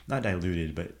it's not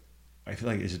diluted, but I feel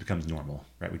like it just becomes normal,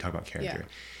 right? We talk about character.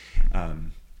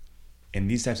 In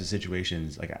these types of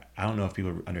situations, like, I don't know if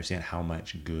people understand how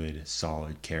much good,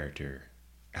 solid character,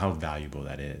 how valuable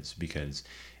that is, because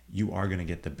you are going to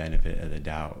get the benefit of the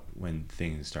doubt when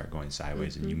things start going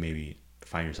sideways and you maybe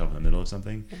find yourself in the middle of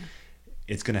something.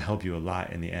 It's going to help you a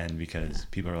lot in the end, because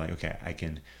people are like, okay, I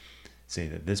can say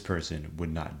that this person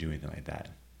would not do anything like that.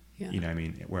 You know what I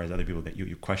mean? Whereas other people that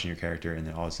you question your character, and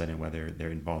then all of a sudden, whether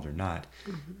they're involved or not,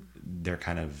 they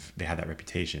have that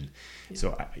reputation.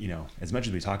 So, as much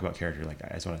as we talk about character, like,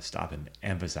 I just want to stop and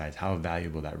emphasize how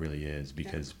valuable that really is,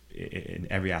 because in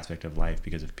every aspect of life,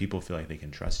 because if people feel like they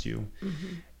can trust you,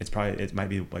 it might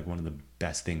be like one of the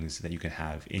best things that you can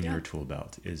have in your tool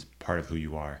belt, is part of who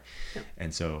you are.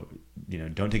 And so,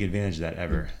 don't take advantage of that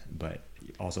ever, but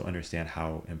also understand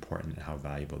how important and how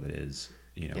valuable that is,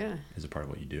 as a part of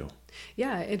what you do.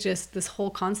 Yeah, it just, this whole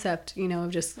concept,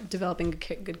 of just developing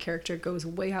good character goes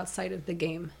way outside of the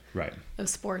game of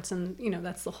sports. And,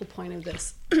 that's the whole point of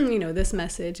this, this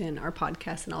message and our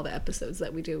podcast and all the episodes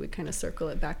that we do. We kind of circle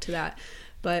it back to that.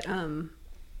 But,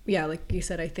 like you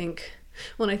said, I think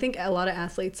a lot of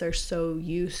athletes are so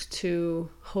used to,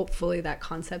 hopefully, that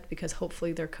concept, because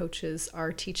hopefully their coaches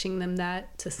are teaching them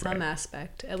that to some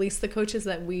aspect. At least the coaches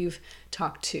that we've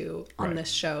talked to on this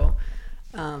show,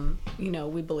 I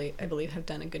believe have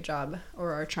done a good job,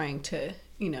 or are trying to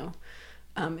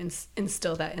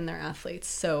instill that in their athletes.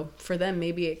 So for them,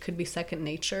 maybe it could be second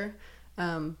nature.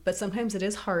 But sometimes it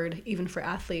is hard, even for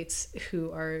athletes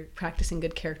who are practicing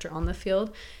good character on the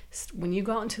field. When you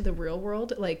go out into the real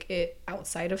world,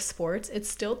 outside of sports, it's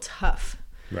still tough.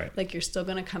 Right. Like, you're still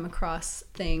going to come across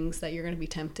things that you're going to be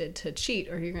tempted to cheat,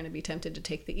 or you're going to be tempted to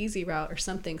take the easy route or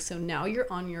something. So now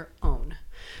you're on your own.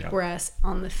 Yeah. Whereas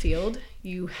on the field,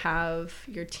 you have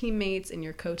your teammates and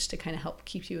your coach to kind of help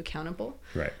keep you accountable.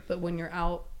 Right. But when you're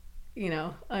out,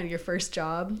 on your first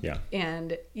job,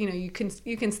 and you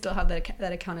can still have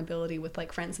that accountability with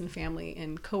like friends and family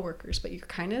and coworkers, but you're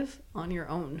kind of on your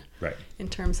own, right, in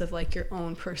terms of like your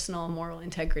own personal moral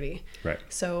integrity, right.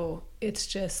 So it's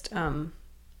just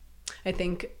I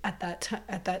think at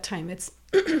that time it's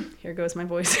here goes my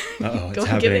voice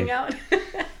giving out.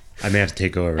 I may have to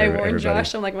take over. I warned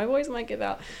Josh, I'm like, my voice might give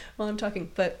out while I'm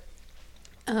talking, but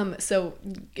so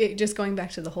just going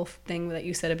back to the whole thing that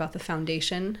you said about the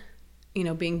foundation,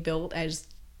 being built as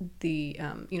the,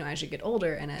 as you get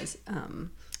older and as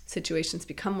situations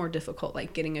become more difficult,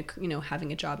 like getting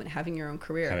having a job and having your own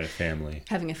career.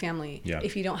 Having a family. Yeah.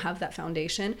 If you don't have that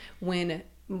foundation, when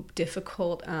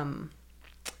difficult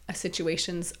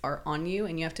situations are on you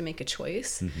and you have to make a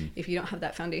choice, if you don't have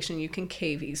that foundation, you can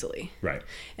cave easily. Right.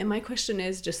 And my question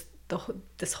is just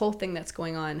this whole thing that's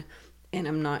going on, and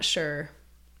I'm not sure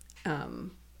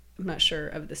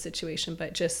of the situation,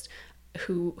 but just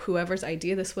whoever's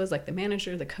idea this was, like the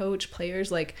manager, the coach,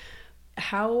 players, like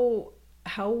how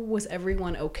was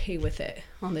everyone okay with it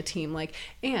on the team?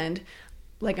 And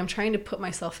I'm trying to put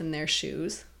myself in their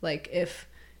shoes. Like if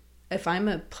I'm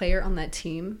a player on that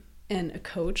team and a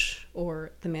coach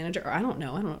or the manager, or I don't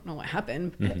know what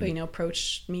happened, but,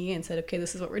 approached me and said, okay,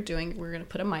 this is what we're doing. We're going to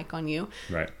put a mic on you,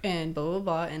 right, and blah, blah,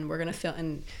 blah, and we're going to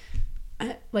film.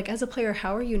 And as a player,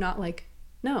 how are you not like,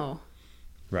 no,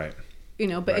 right,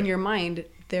 but right. In your mind,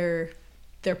 they're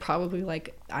probably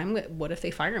like, what if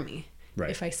they fire me?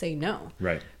 Right. If I say no.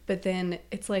 Right. But then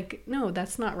it's like, no,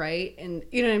 that's not right. And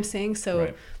you know what I'm saying? So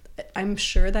right. I'm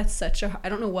sure that's I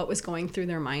don't know what was going through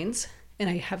their minds. And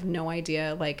I have no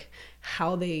idea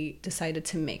how they decided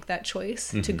to make that choice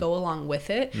to go along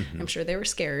with it. I'm sure they were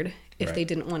scared if right. they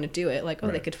didn't want to do it. Like,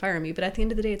 right. They could fire me. But at the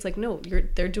end of the day, it's like, no,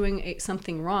 they're doing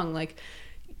something wrong.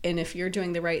 And if you're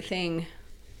doing the right thing,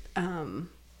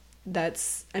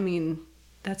 that's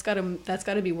got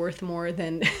to be worth more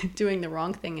than doing the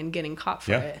wrong thing and getting caught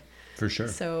for it. For sure.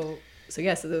 So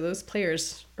yes, those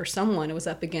players or someone was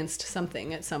up against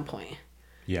something at some point.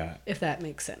 Yeah. If that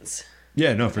makes sense.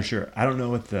 Yeah, no, for sure. I don't know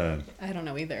what I don't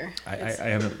know either. I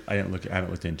haven't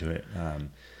looked into it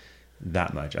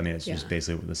that much. I mean, it's just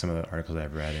basically some of the articles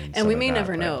I've read, and we may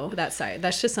never know that side.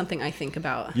 That's just something I think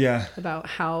about. Yeah. About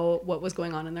what was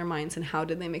going on in their minds and how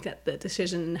did they make that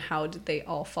decision and how did they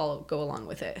all go along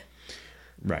with it.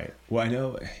 Right. Well, I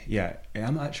know. Yeah, and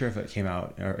I'm not sure if it came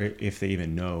out or if they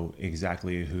even know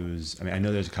exactly who's. I mean, I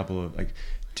know there's a couple of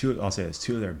two. I'll say this: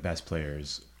 two of their best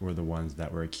players were the ones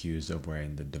that were accused of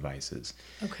wearing the devices.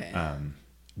 Okay.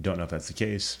 Don't know if that's the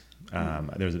case.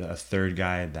 There was a third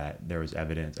guy that there was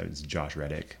evidence. It was Josh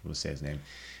Reddick. We'll say his name.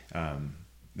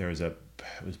 There was a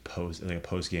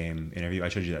post game interview. I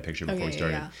showed you that picture before we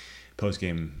started. Yeah. Post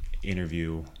game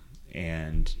interview,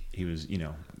 and he was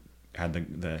had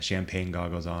the champagne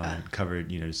goggles on, covered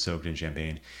just soaked in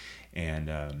champagne, and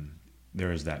there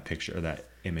was that picture or that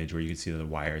image where you could see the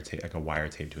wire tape, like a wire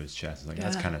taped to his chest. It's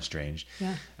that's kind of strange.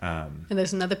 Yeah. And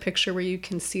there's another picture where you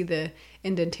can see the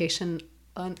indentation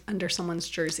under someone's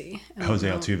jersey. Jose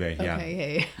Altuve. Yeah.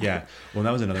 Okay. Yeah. Well,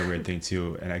 that was another weird thing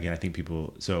too. And again, I think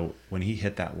so when he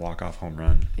hit that walk-off home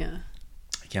run,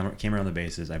 came around the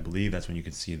bases. I believe that's when you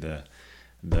could see the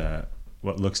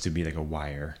what looks to be like a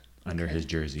wire under his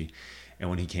jersey. And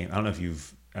when he came, I don't know if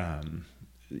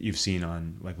you've seen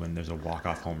on when there's a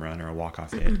walk-off home run or a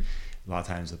walk-off hit, a lot of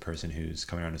times the person who's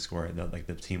coming around to score,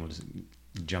 the team will just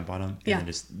jump on them and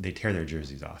then they tear their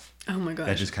jerseys off. Oh my gosh.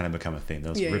 That just kind of become a thing.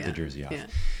 They'll rip the jersey off. Yeah.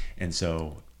 And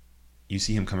so you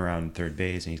see him come around third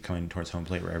base and he's coming towards home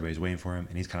plate where everybody's waiting for him,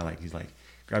 and he's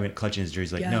grabbing, clutching his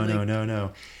jersey no.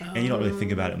 And you don't really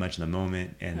think about it much in the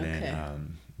moment. And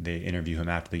then they interview him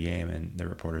after the game, and the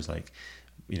reporter's like,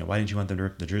 why didn't you want them to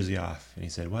rip the jersey off? And he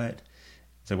said, what?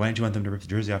 He's like, why didn't you want them to rip the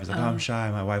jersey off? He's like, I'm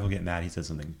shy. My wife will get mad. He said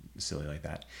something silly like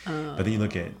that. But then you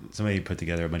look at, somebody put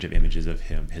together a bunch of images of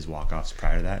his walk-offs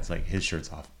prior to that. It's like his shirt's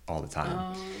off all the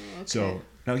time. Okay. So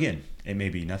now again, it may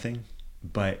be nothing,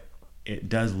 but it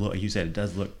does look, like you said, it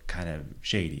does look kind of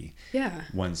shady. Yeah.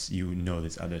 Once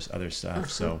this other stuff.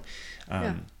 So,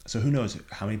 so who knows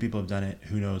how many people have done it?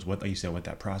 Who knows what, like you said, what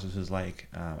that process is like?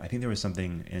 I think there was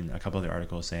something in a couple of the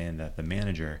articles saying that the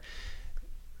manager,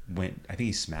 I think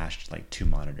he smashed like 2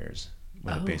 monitors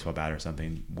with a baseball bat or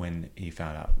something when he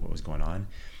found out what was going on,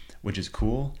 which is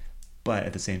cool. But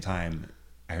at the same time,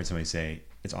 I heard somebody say,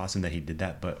 it's awesome that he did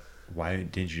that, but why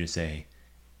didn't you just say,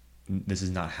 this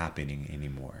is not happening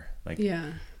anymore? Like,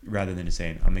 rather than just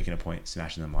saying, I'm making a point,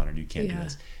 smashing the monitor, you can't do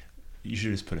this. You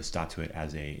should just put a stop to it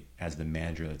as the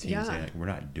manager of the team and say, like, we're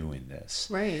not doing this.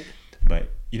 Right. But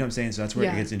you know what I'm saying? So that's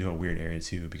where it gets into a weird area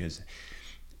too, because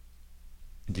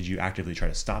did you actively try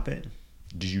to stop it?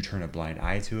 Did you turn a blind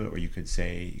eye to it? Or you could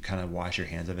say, you kind of wash your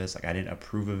hands of this. Like, I didn't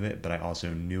approve of it, but I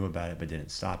also knew about it, but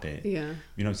didn't stop it. Yeah.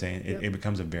 You know what I'm saying? It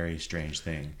becomes a very strange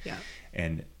thing. Yeah.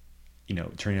 And, you know,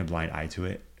 turning a blind eye to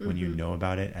it when you know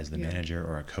about it as the manager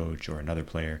or a coach or another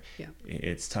player,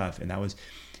 it's tough. And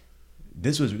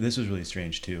this was really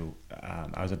strange too.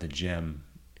 I was at the gym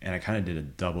and I kind of did a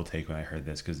double take when I heard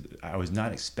this, because I was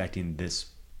not expecting this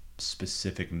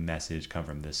specific message come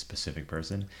from this specific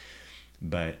person.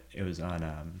 But it was on,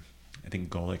 I think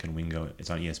Golic and Wingo.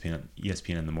 It's on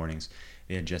ESPN in the mornings.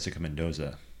 They had Jessica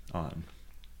Mendoza on,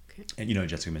 and you know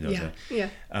Jessica Mendoza. Yeah.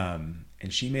 And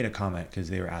she made a comment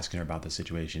because they were asking her about the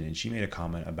situation, and she made a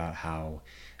comment about how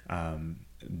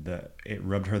it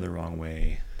rubbed her the wrong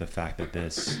way, the fact that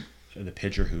the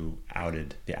pitcher who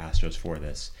outed the Astros for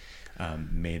this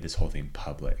made this whole thing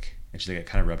public, and she's like, it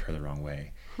kind of rubbed her the wrong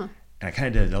way. And I kind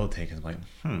of did a double take, and I'm like,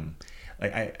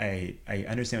 Like I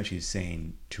understand what she's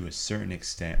saying to a certain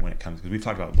extent when it comes, because we've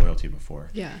talked about loyalty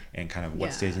before, and kind of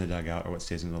what stays in the dugout or what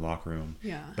stays in the locker room.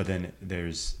 But then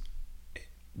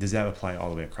does that apply all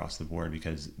the way across the board?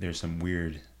 Because there's some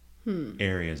weird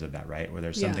areas of that, right? Where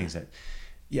there's some things that,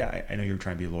 I know you're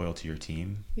trying to be loyal to your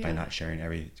team by not sharing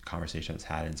every conversation that's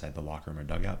had inside the locker room or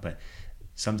dugout, but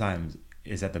sometimes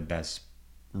is that the best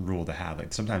rule to have?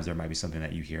 Like, sometimes there might be something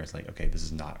that you hear, it's like, okay, this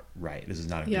is not right, this is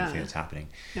not a good thing that's happening.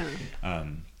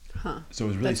 So it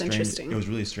was really strange. It was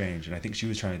really strange, and I think she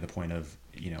was trying to the point of,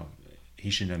 you know, he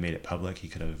shouldn't have made it public, he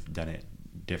could have done it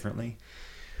differently.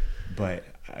 But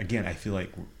again, I feel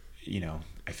like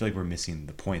we're missing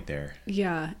the point there.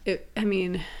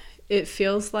 It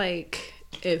feels like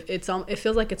it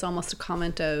feels like it's almost a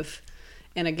comment of,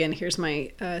 and again, here's my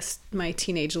my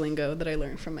teenage lingo that I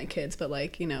learned from my kids, but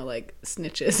like, you know, like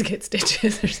snitches get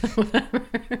stitches or something, whatever.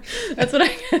 That's what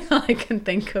I can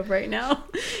think of right now.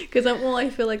 Because I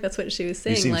feel like that's what she was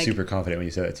saying. You seemed like, super confident when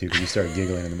you said that too, because you started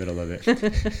giggling in the middle of it.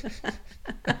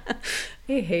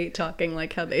 I hate talking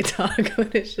like how they talk,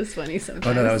 but it's just funny sometimes.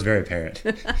 Oh no, that was very apparent.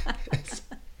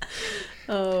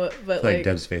 But like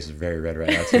Deb's face is very red right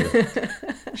now too.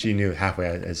 She knew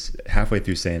halfway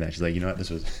through saying that, she's like, you know what, this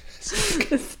was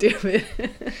stupid.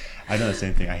 I know the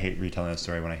same thing. I hate retelling a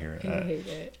story when I hear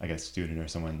like a student or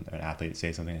someone, an athlete,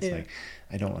 say something. It's like,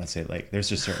 I don't want to say it. Like, there's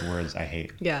just certain words I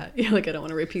hate. Yeah, like I don't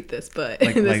want to repeat this, but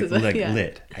like, this is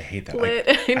lit. I hate that. Lit.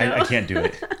 Like, I can't do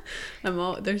it.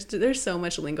 There's so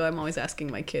much lingo. I'm always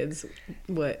asking my kids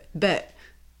what bet.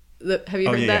 Have you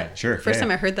heard that? Yeah, sure. First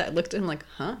time I heard that, I looked at him like,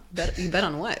 huh? You bet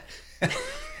on what?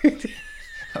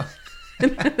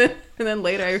 and then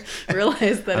later I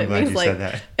realized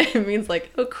that it means like,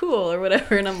 oh, cool, or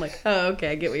whatever. And I'm like, oh, okay,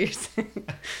 I get what you're saying.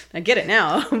 I get it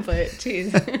now, but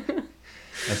geez.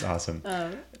 That's awesome.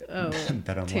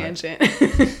 Bet on tangent.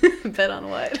 What? Bet on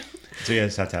what? So you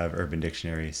just have to have Urban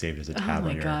Dictionary saved as a tab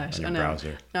on your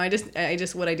browser. No, I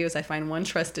just what I do is I find one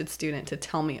trusted student to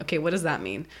tell me, okay, what does that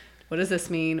mean? What does this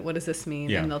mean? What does this mean?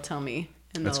 Yeah. And they'll tell me.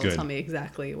 And they'll tell me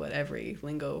exactly what every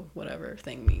lingo, whatever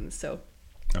thing means. So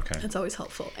that's always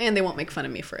helpful. And they won't make fun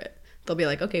of me for it. They'll be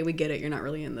like, okay, we get it. You're not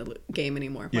really in the game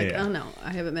anymore. Oh, no,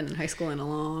 I haven't been in high school in a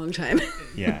long time.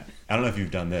 Yeah. I don't know if you've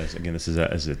done this. Again, this is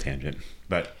a tangent.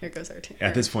 But here goes our tangent.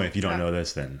 At this point, if you don't know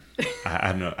this, then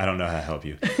I don't know how to help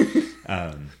you.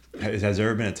 Has there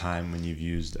ever been a time when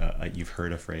you've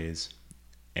heard a phrase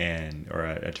or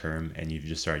a term, and you've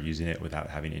just started using it without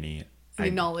having any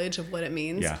knowledge of what it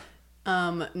means? Yeah.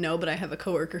 No, but I have a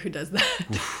coworker who does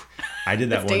that. I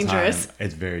did that one dangerous. time.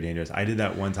 It's very dangerous. I did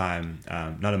that one time,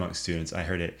 not amongst students. I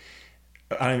heard it.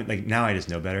 Now I just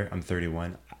know better. I'm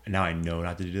 31. Now I know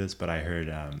not to do this, but I heard,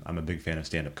 I'm a big fan of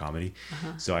stand-up comedy.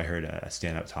 So I heard a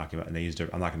stand-up talking about, and they used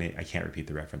I can't repeat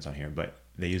the reference on here, but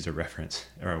they used a reference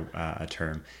or a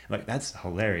term. I'm like, that's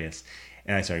hilarious.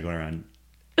 And I started going around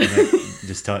and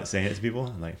just saying it to people.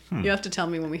 I'm like, You have to tell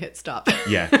me when we hit stop.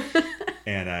 Yeah.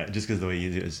 And just because the way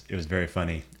you did it was very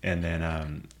funny. And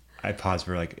then I paused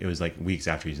for it was weeks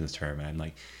after using this term, and I'm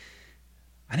like,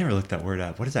 I never looked that word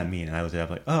up. What does that mean? And I looked it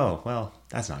up like, oh, well,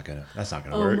 that's not gonna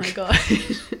work. Oh my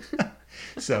gosh.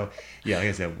 So yeah, like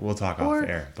I said, we'll talk off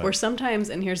air. But. Or sometimes,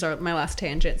 and here's my last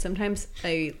tangent. Sometimes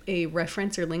a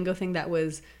reference or lingo thing that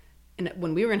was,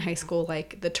 when we were in high school,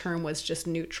 like the term was just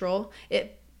neutral.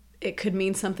 it could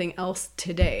mean something else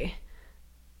today.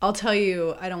 I'll tell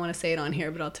you, I don't want to say it on here,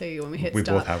 but I'll tell you when we hit stop. We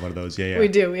both have one of those. Yeah. We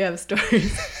do. We have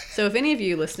stories. So if any of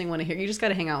you listening want to hear, you just got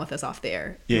to hang out with us off the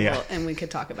air. Yeah. And we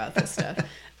could talk about this stuff.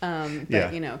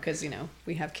 But, because,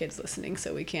 we have kids listening,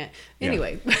 so we can't.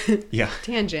 Anyway,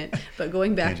 tangent. But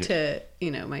going back to,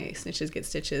 my Snitches Get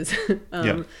Stitches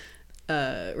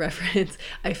reference,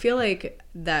 I feel like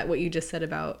that what you just said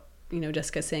about,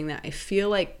 Jessica saying that, I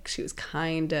feel like she was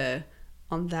kind of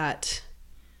on that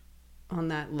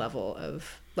level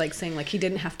of like saying like he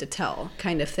didn't have to tell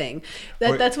kind of thing.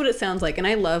 That's what it sounds like. And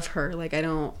I love her. Like, I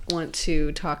don't want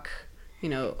to talk,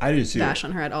 I do too. Bash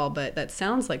on her at all, but that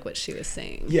sounds like what she was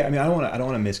saying. Yeah. I mean, I don't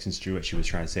want to misconstrue what she was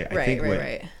trying to say. I think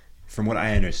from what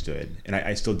I understood, and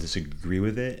I still disagree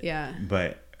with it. Yeah.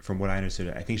 But from what I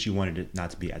understood, I think she wanted it not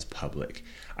to be as public.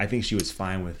 I think she was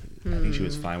fine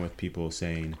with, people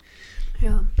saying,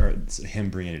 or him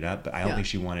bringing it up, but I don't think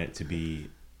she wanted it to be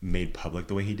made public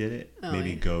the way he did it.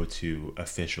 Maybe go to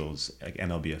officials, like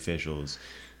MLB officials,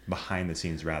 behind the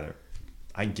scenes rather.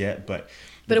 I get, but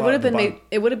it would have been made.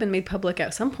 It would have been made public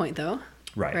at some point, though.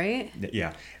 Right. Right.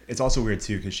 Yeah. It's also weird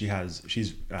too because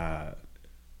she's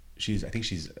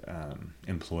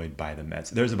employed by the Mets.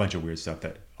 There's a bunch of weird stuff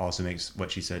that also makes what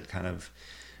she said kind of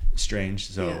strange.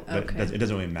 So, but it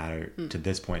doesn't really matter to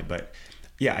this point. But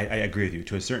yeah, I agree with you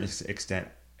to a certain extent.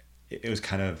 It was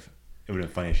kind of. It would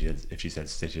have been funny if she said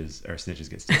stitches or snitches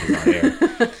get stitches on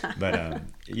air. But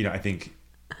I think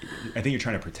you're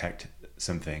trying to protect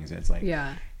some things, and it's like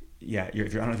I don't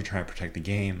know if you're trying to protect the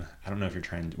game. I don't know if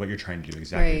what you're trying to do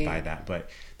exactly by that. But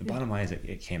the bottom line is that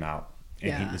it came out,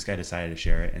 and this guy decided to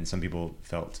share it, and some people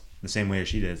felt the same way as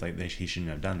she did. It's like he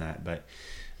shouldn't have done that. But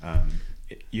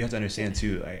you have to understand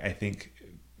too. I think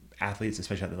athletes,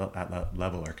 especially at that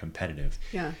level, are competitive.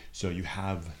 Yeah. So you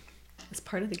have. It's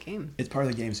part of the game. It's part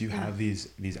of the game. So you have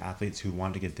these athletes who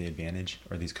want to get the advantage,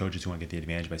 or these coaches who want to get the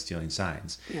advantage by stealing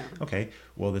signs. Yeah. Okay.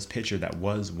 Well, this pitcher that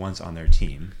was once on their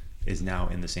team is now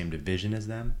in the same division as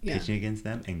them, pitching against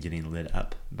them and getting lit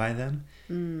up by them.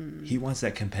 He wants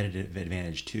that competitive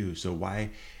advantage too. So why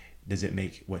does it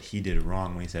make what he did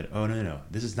wrong when he said, "Oh no,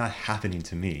 this is not happening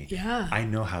to me. Yeah. I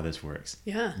know how this works.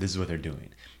 Yeah. This is what they're doing."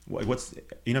 What's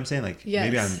what I'm saying? Like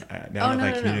maybe I don't know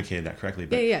if I communicated that correctly,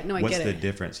 but I what's get the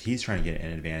difference? He's trying to get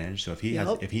an advantage. So if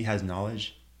he has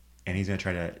knowledge, and he's going to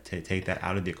try to take that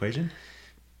out of the equation,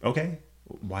 okay.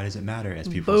 Why does it matter? As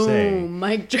people say,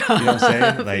 mic drop. You know what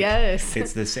I'm saying? Like,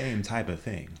 it's the same type of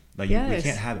thing. Like we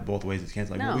can't have it both ways. It's can't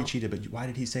like well, we cheated, but why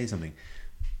did he say something?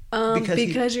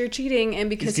 Because you're cheating, and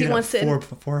because he wants to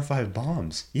four or five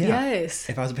bombs. Yeah. Yes.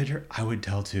 If I was a pitcher, I would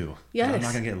tell too. Yes. I'm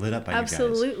not gonna get lit up by you guys.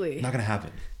 Absolutely. Not gonna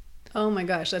happen. Oh my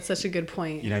gosh, that's such a good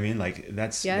point. You know what I mean? Like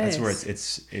that's where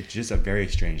it's just a very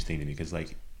strange thing to me because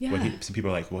like some people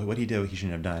are like, well, what he did, he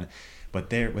shouldn't have done,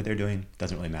 but what they're doing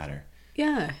doesn't really matter.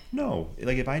 Yeah. No,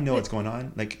 like if I know what's going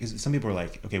on, like 'cause some people are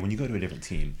like, okay, when you go to a different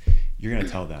team, you're gonna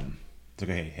tell them, it's like,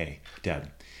 hey, Dad,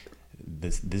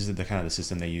 this is the kind of the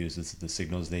system they use. This is the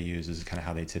signals they use. This is kind of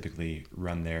how they typically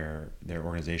run their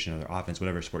organization or their offense,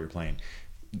 whatever sport you're playing.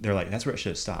 They're like, that's where it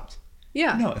should have stopped.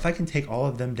 Yeah. No, if I can take all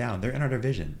of them down, they're in our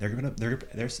division.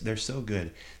 They're so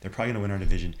good. They're probably gonna win our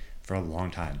division for a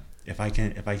long time. If I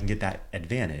can get that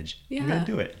advantage, I'm gonna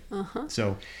do it. Uh-huh.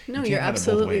 So no, you're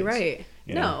absolutely right.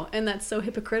 No, and that's so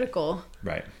hypocritical.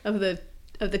 Right. Of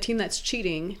the team that's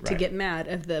cheating to get mad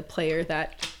of the player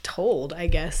that told, I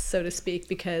guess, so to speak,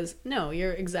 because no,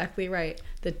 you're exactly right.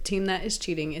 The team that is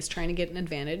cheating is trying to get an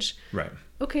advantage. Right.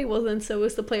 Okay, well then so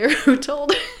is the player who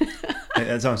told.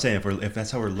 That's what I'm saying. If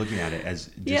that's how we're looking at it, as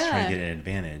just trying to get an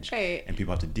advantage, and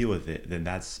people have to deal with it, then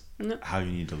that's how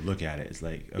you need to look at it. It's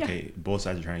like, okay, both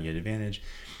sides are trying to get an advantage.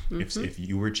 Mm-hmm. If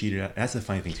you were cheated at, that's the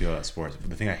funny thing too about sports.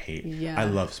 The thing I hate, I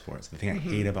love sports. The thing I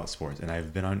hate about sports, and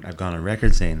I've gone on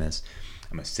record saying this.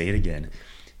 I'm gonna say it again.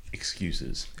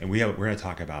 Excuses, and we're gonna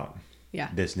talk about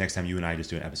this next time you and I just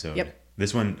do an episode. Yep.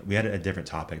 This one we had a different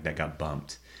topic that got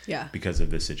bumped. Yeah. Because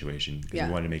of this situation, because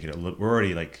we wanted to make it we're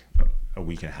already like a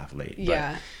week and a half late.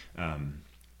 Yeah. But,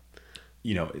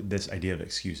 this idea of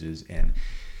excuses, and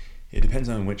it depends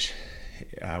on which.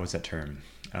 What's that term?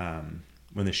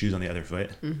 When the shoe's on the other foot,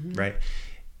 right?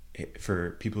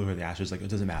 For people who are the Astros, like it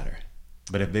doesn't matter.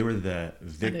 But if they were the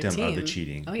victim of the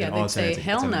cheating, then all of a sudden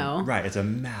hell no. Right, it's a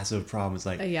massive problem. It's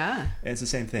like it's the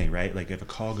same thing, right? Like if a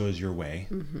call goes your way,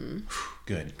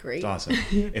 good, great, it's awesome.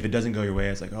 If it doesn't go your way,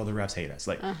 it's like, oh, the refs hate us.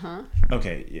 Like,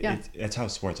 okay, that's how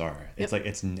sports are. It's like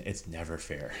it's never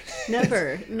fair.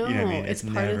 Never, no, you know what I mean? It's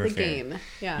part of the game.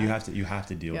 Yeah, you have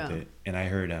to deal with it. And I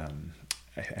heard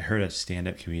a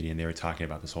stand-up comedian. They were talking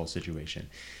about this whole situation.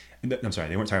 I'm sorry,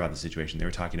 they weren't talking about the situation. They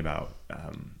were talking about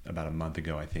a month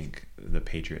ago, I think, the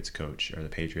Patriots coach or the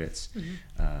Patriots,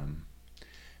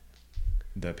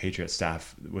 the Patriots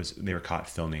staff they were caught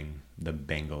filming the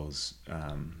Bengals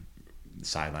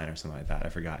sideline or something like that. I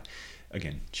forgot.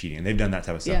 Again, cheating. And they've done that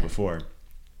type of stuff before.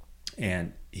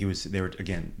 And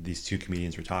these two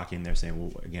comedians were talking. They're saying,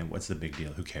 well, again, what's the big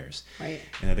deal? Who cares? Right.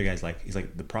 And the other guy's like, he's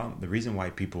like, the reason why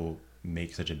people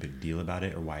make such a big deal about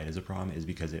it, or why it is a problem, is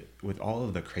because with all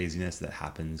of the craziness that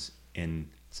happens in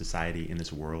society, in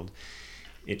this world,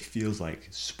 it feels like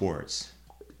sports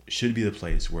should be the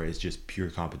place where it's just pure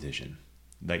competition.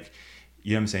 Like,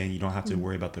 you know what I'm saying? You don't have to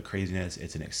worry about the craziness.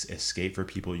 It's an escape for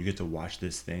people. You get to watch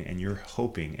this thing, and you're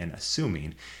hoping and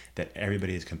assuming that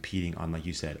everybody is competing on, like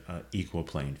you said, an equal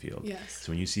playing field. Yes.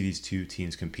 So when you see these two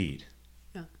teams compete,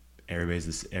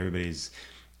 everybody's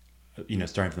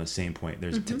starting from the same point.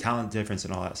 There's talent difference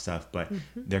and all that stuff, but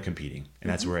they're competing,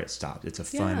 and that's where it stops. It's a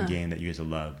fun game that you guys will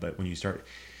love. But when you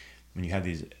have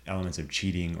these elements of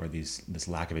cheating or this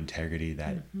lack of integrity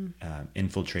that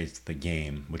infiltrates the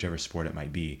game, whichever sport it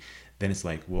might be, then it's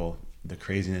like, well, the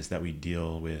craziness that we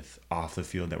deal with off the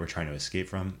field that we're trying to escape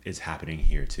from is happening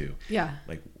here too. Yeah.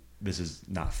 Like, this is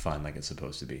not fun like it's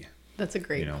supposed to be. That's a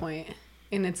great point.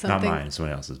 And it's something... Not mine, it's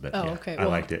someone else's, but okay. I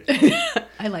liked it.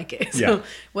 I like it. So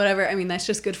whatever. I mean, that's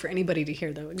just good for anybody to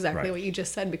hear, though. Exactly what you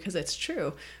just said, because it's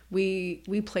true. We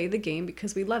play the game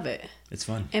because we love it. It's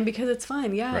fun. And because it's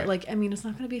fun, Right. Like, I mean, it's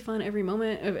not going to be fun every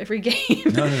moment of every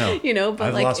game. No. But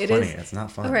I've like lost it plenty. is. It's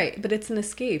not fun. Right, but it's an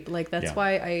escape. Like that's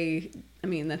why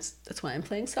that's why I'm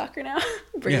playing soccer now,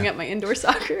 bringing up my indoor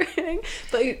soccer thing.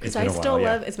 But because I still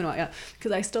love, it's been a while,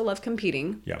 because I still love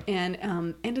competing. Yeah.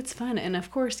 And it's fun. And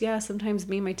of course, sometimes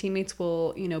me and my teammates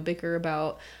will, bicker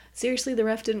about, seriously, the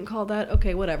ref didn't call that.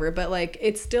 Okay, whatever. But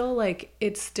it's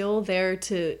still there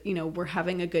to, we're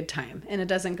having a good time, and it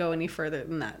doesn't go any further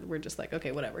than that. We're just like,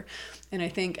 okay, whatever. And I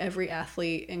think every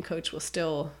athlete and coach will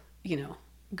still,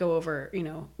 go over,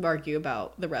 argue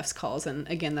about the refs calls. And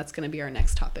again, that's going to be our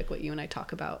next topic, what you and I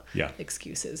talk about,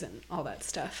 excuses and all that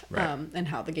stuff, and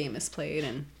how the game is played.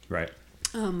 And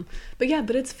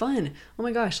but it's fun. Oh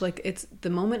my gosh. It's the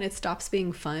moment it stops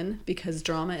being fun because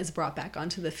drama is brought back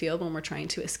onto the field when we're trying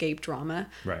to escape drama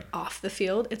off the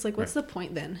field. It's like, what's the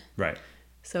point then? Right.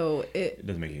 So it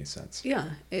doesn't make any sense.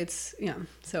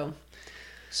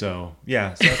 So I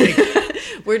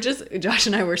think we're just, Josh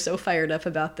and I were so fired up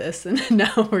about this, and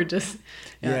now we're just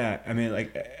I mean,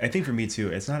 I think for me too,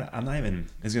 it's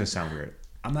gonna sound weird,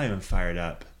 I'm not even fired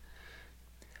up.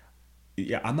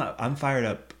 I'm fired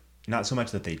up not so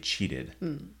much that they cheated.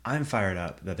 I'm fired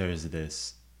up that there's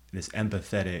this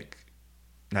apathetic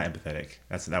okay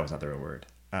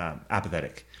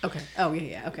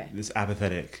okay this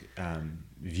apathetic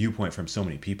viewpoint from so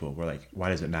many people. We're like, why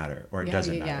does it matter? Or it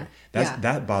doesn't matter.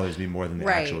 That bothers me more than the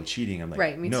actual cheating. I'm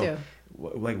like, me too.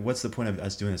 What's the point of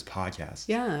us doing this podcast?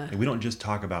 We don't just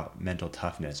talk about mental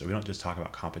toughness, or we don't just talk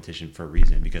about competition for a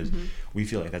reason, because we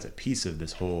feel like that's a piece of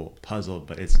this whole puzzle,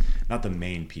 but it's not the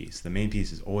main piece. The main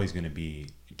piece is always going to be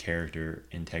character,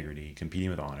 integrity, competing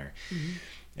with honor.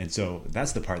 And so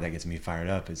that's the part that gets me fired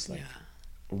up. It's like,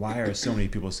 why are so many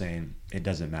people saying it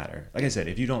doesn't matter? Like I said,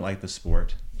 if you don't like the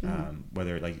sport,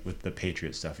 whether like with the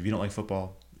Patriots stuff, if you don't like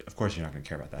football, of course you're not going to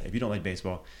care about that. If you don't like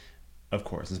baseball, of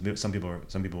course. Some people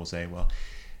will say, well,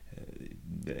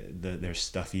 there's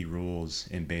stuffy rules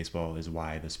in baseball is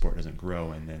why the sport doesn't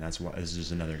grow, and then that's why. This is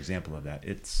just another example of that.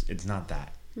 It's not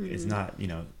that. It's not,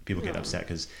 people get upset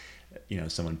because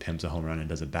someone pimps a home run and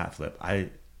does a bat flip.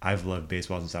 I've loved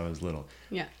baseball since I was little.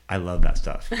 Yeah. I love that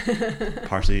stuff.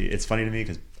 Partially, it's funny to me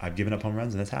because I've given up home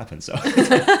runs and that's happened. So, like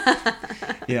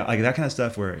that kind of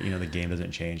stuff where, the game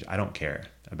doesn't change. I don't care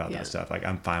about that stuff. Like,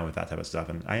 I'm fine with that type of stuff,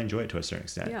 and I enjoy it to a certain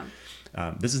extent.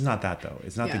 Yeah. This is not that, though.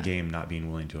 It's not the game not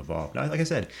being willing to evolve. Now, like I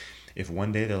said, if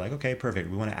one day they're like, okay, perfect,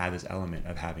 we want to add this element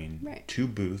of having two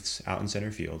booths out in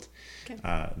center field.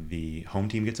 Okay. The home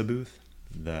team gets a booth.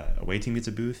 The away team gets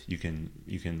a booth. You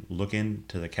can look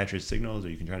into the catcher's signals, or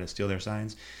you can try to steal their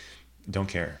signs. Don't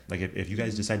care. Like, if you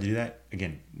guys decide to do that,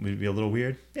 again, would it be a little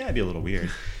weird? Yeah, it'd be a little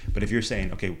weird. But if you're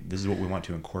saying, okay, this is what we want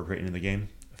to incorporate into the game,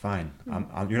 fine. You're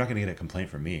not going to get a complaint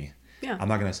from me. Yeah. I'm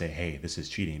not going to say, hey, this is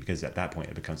cheating, because at that point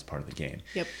it becomes part of the game.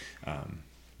 Yep.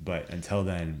 But until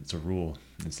then, it's a rule.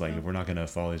 It's like, if we're not going to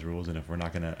follow these rules, and if we're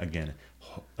not going to, again,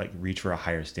 like reach for a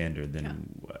higher standard, then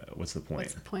what's the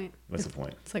point? What's the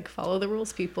point? It's like, follow the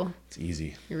rules, people. It's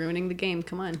easy. You're ruining the game.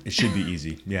 Come on. It should be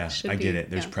easy. Yeah, I get it.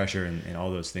 There's pressure and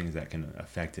all those things that can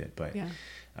affect it. But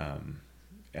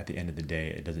at the end of the day,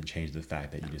 it doesn't change the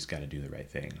fact that you just got to do the right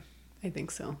thing. I think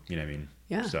so. You know what I mean?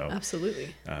 Yeah, so,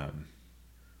 absolutely.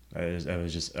 It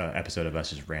was just an episode of us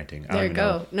just ranting. There you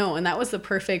go. No, and that was the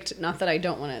perfect. Not that I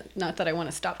want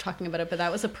to stop talking about it, but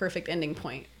that was a perfect ending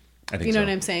point. I think you know so.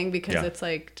 what I'm saying? Because it's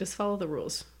like just follow the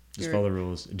rules. Just follow the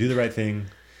rules. Do the right thing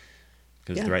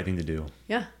because it's the right thing to do.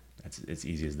 Yeah. It's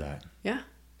easy as that. Yeah.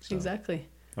 So. Exactly.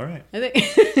 All right.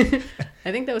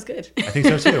 I think that was good. I think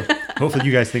so too. Hopefully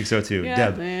you guys think so too.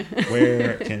 Yeah, Deb, we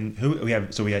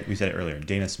said it earlier.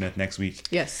 Dana Smith next week.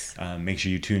 Yes. Make sure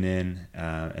you tune in.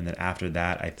 And then after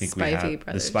that, I think we have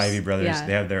the Spivey brothers. Yeah.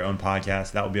 They have their own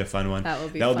podcast. That will be a fun one. That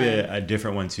will be a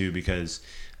different one too because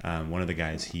one of the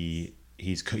guys he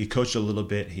coached a little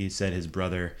bit. He said his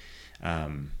brother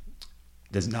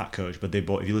does not coach, but they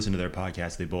both. If you listen to their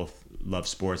podcast, they both love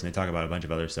sports and they talk about a bunch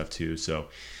of other stuff too. So.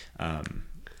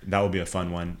 That will be a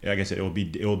fun one. Like I said, it will be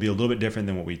a little bit different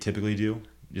than what we typically do,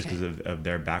 just because of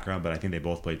their background. But I think they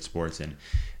both played sports, and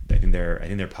I think their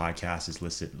podcast is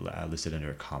listed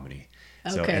under comedy.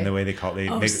 So and the way they call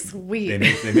it, sweet. They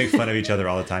make fun of each other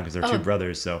all the time because they're two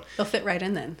brothers. So they'll fit right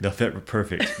in then. They'll fit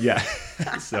perfect. Yeah.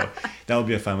 So that will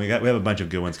be a fun. We have a bunch of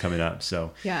good ones coming up.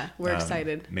 So yeah, we're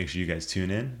excited. Make sure you guys tune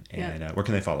in. And where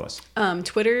can they follow us?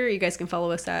 Twitter, you guys can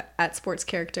follow us at Sports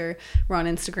Character. We're on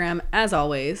Instagram as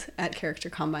always at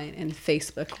Character Combine, and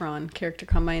Facebook we're on Character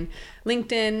Combine.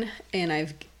 LinkedIn, and I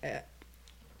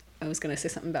was gonna say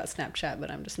something about Snapchat, but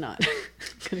I'm just not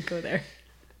gonna go there.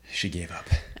 She gave up.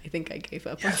 I think I gave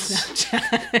up on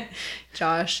Snapchat.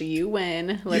 Josh, you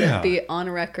win. Let it be on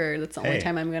record. That's the only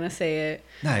time I'm going to say it.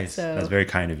 Nice. So. That's very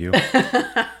kind of you.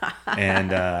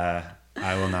 And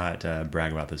I will not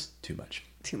brag about this too much.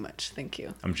 Too much. Thank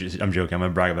you. I'm joking. I'm going to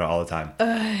brag about it all the time.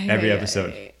 Every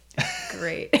episode.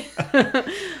 Great. Okay.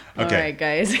 All right,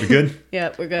 guys. We good?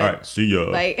 Yep, we're good. All right. See ya.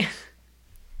 Bye.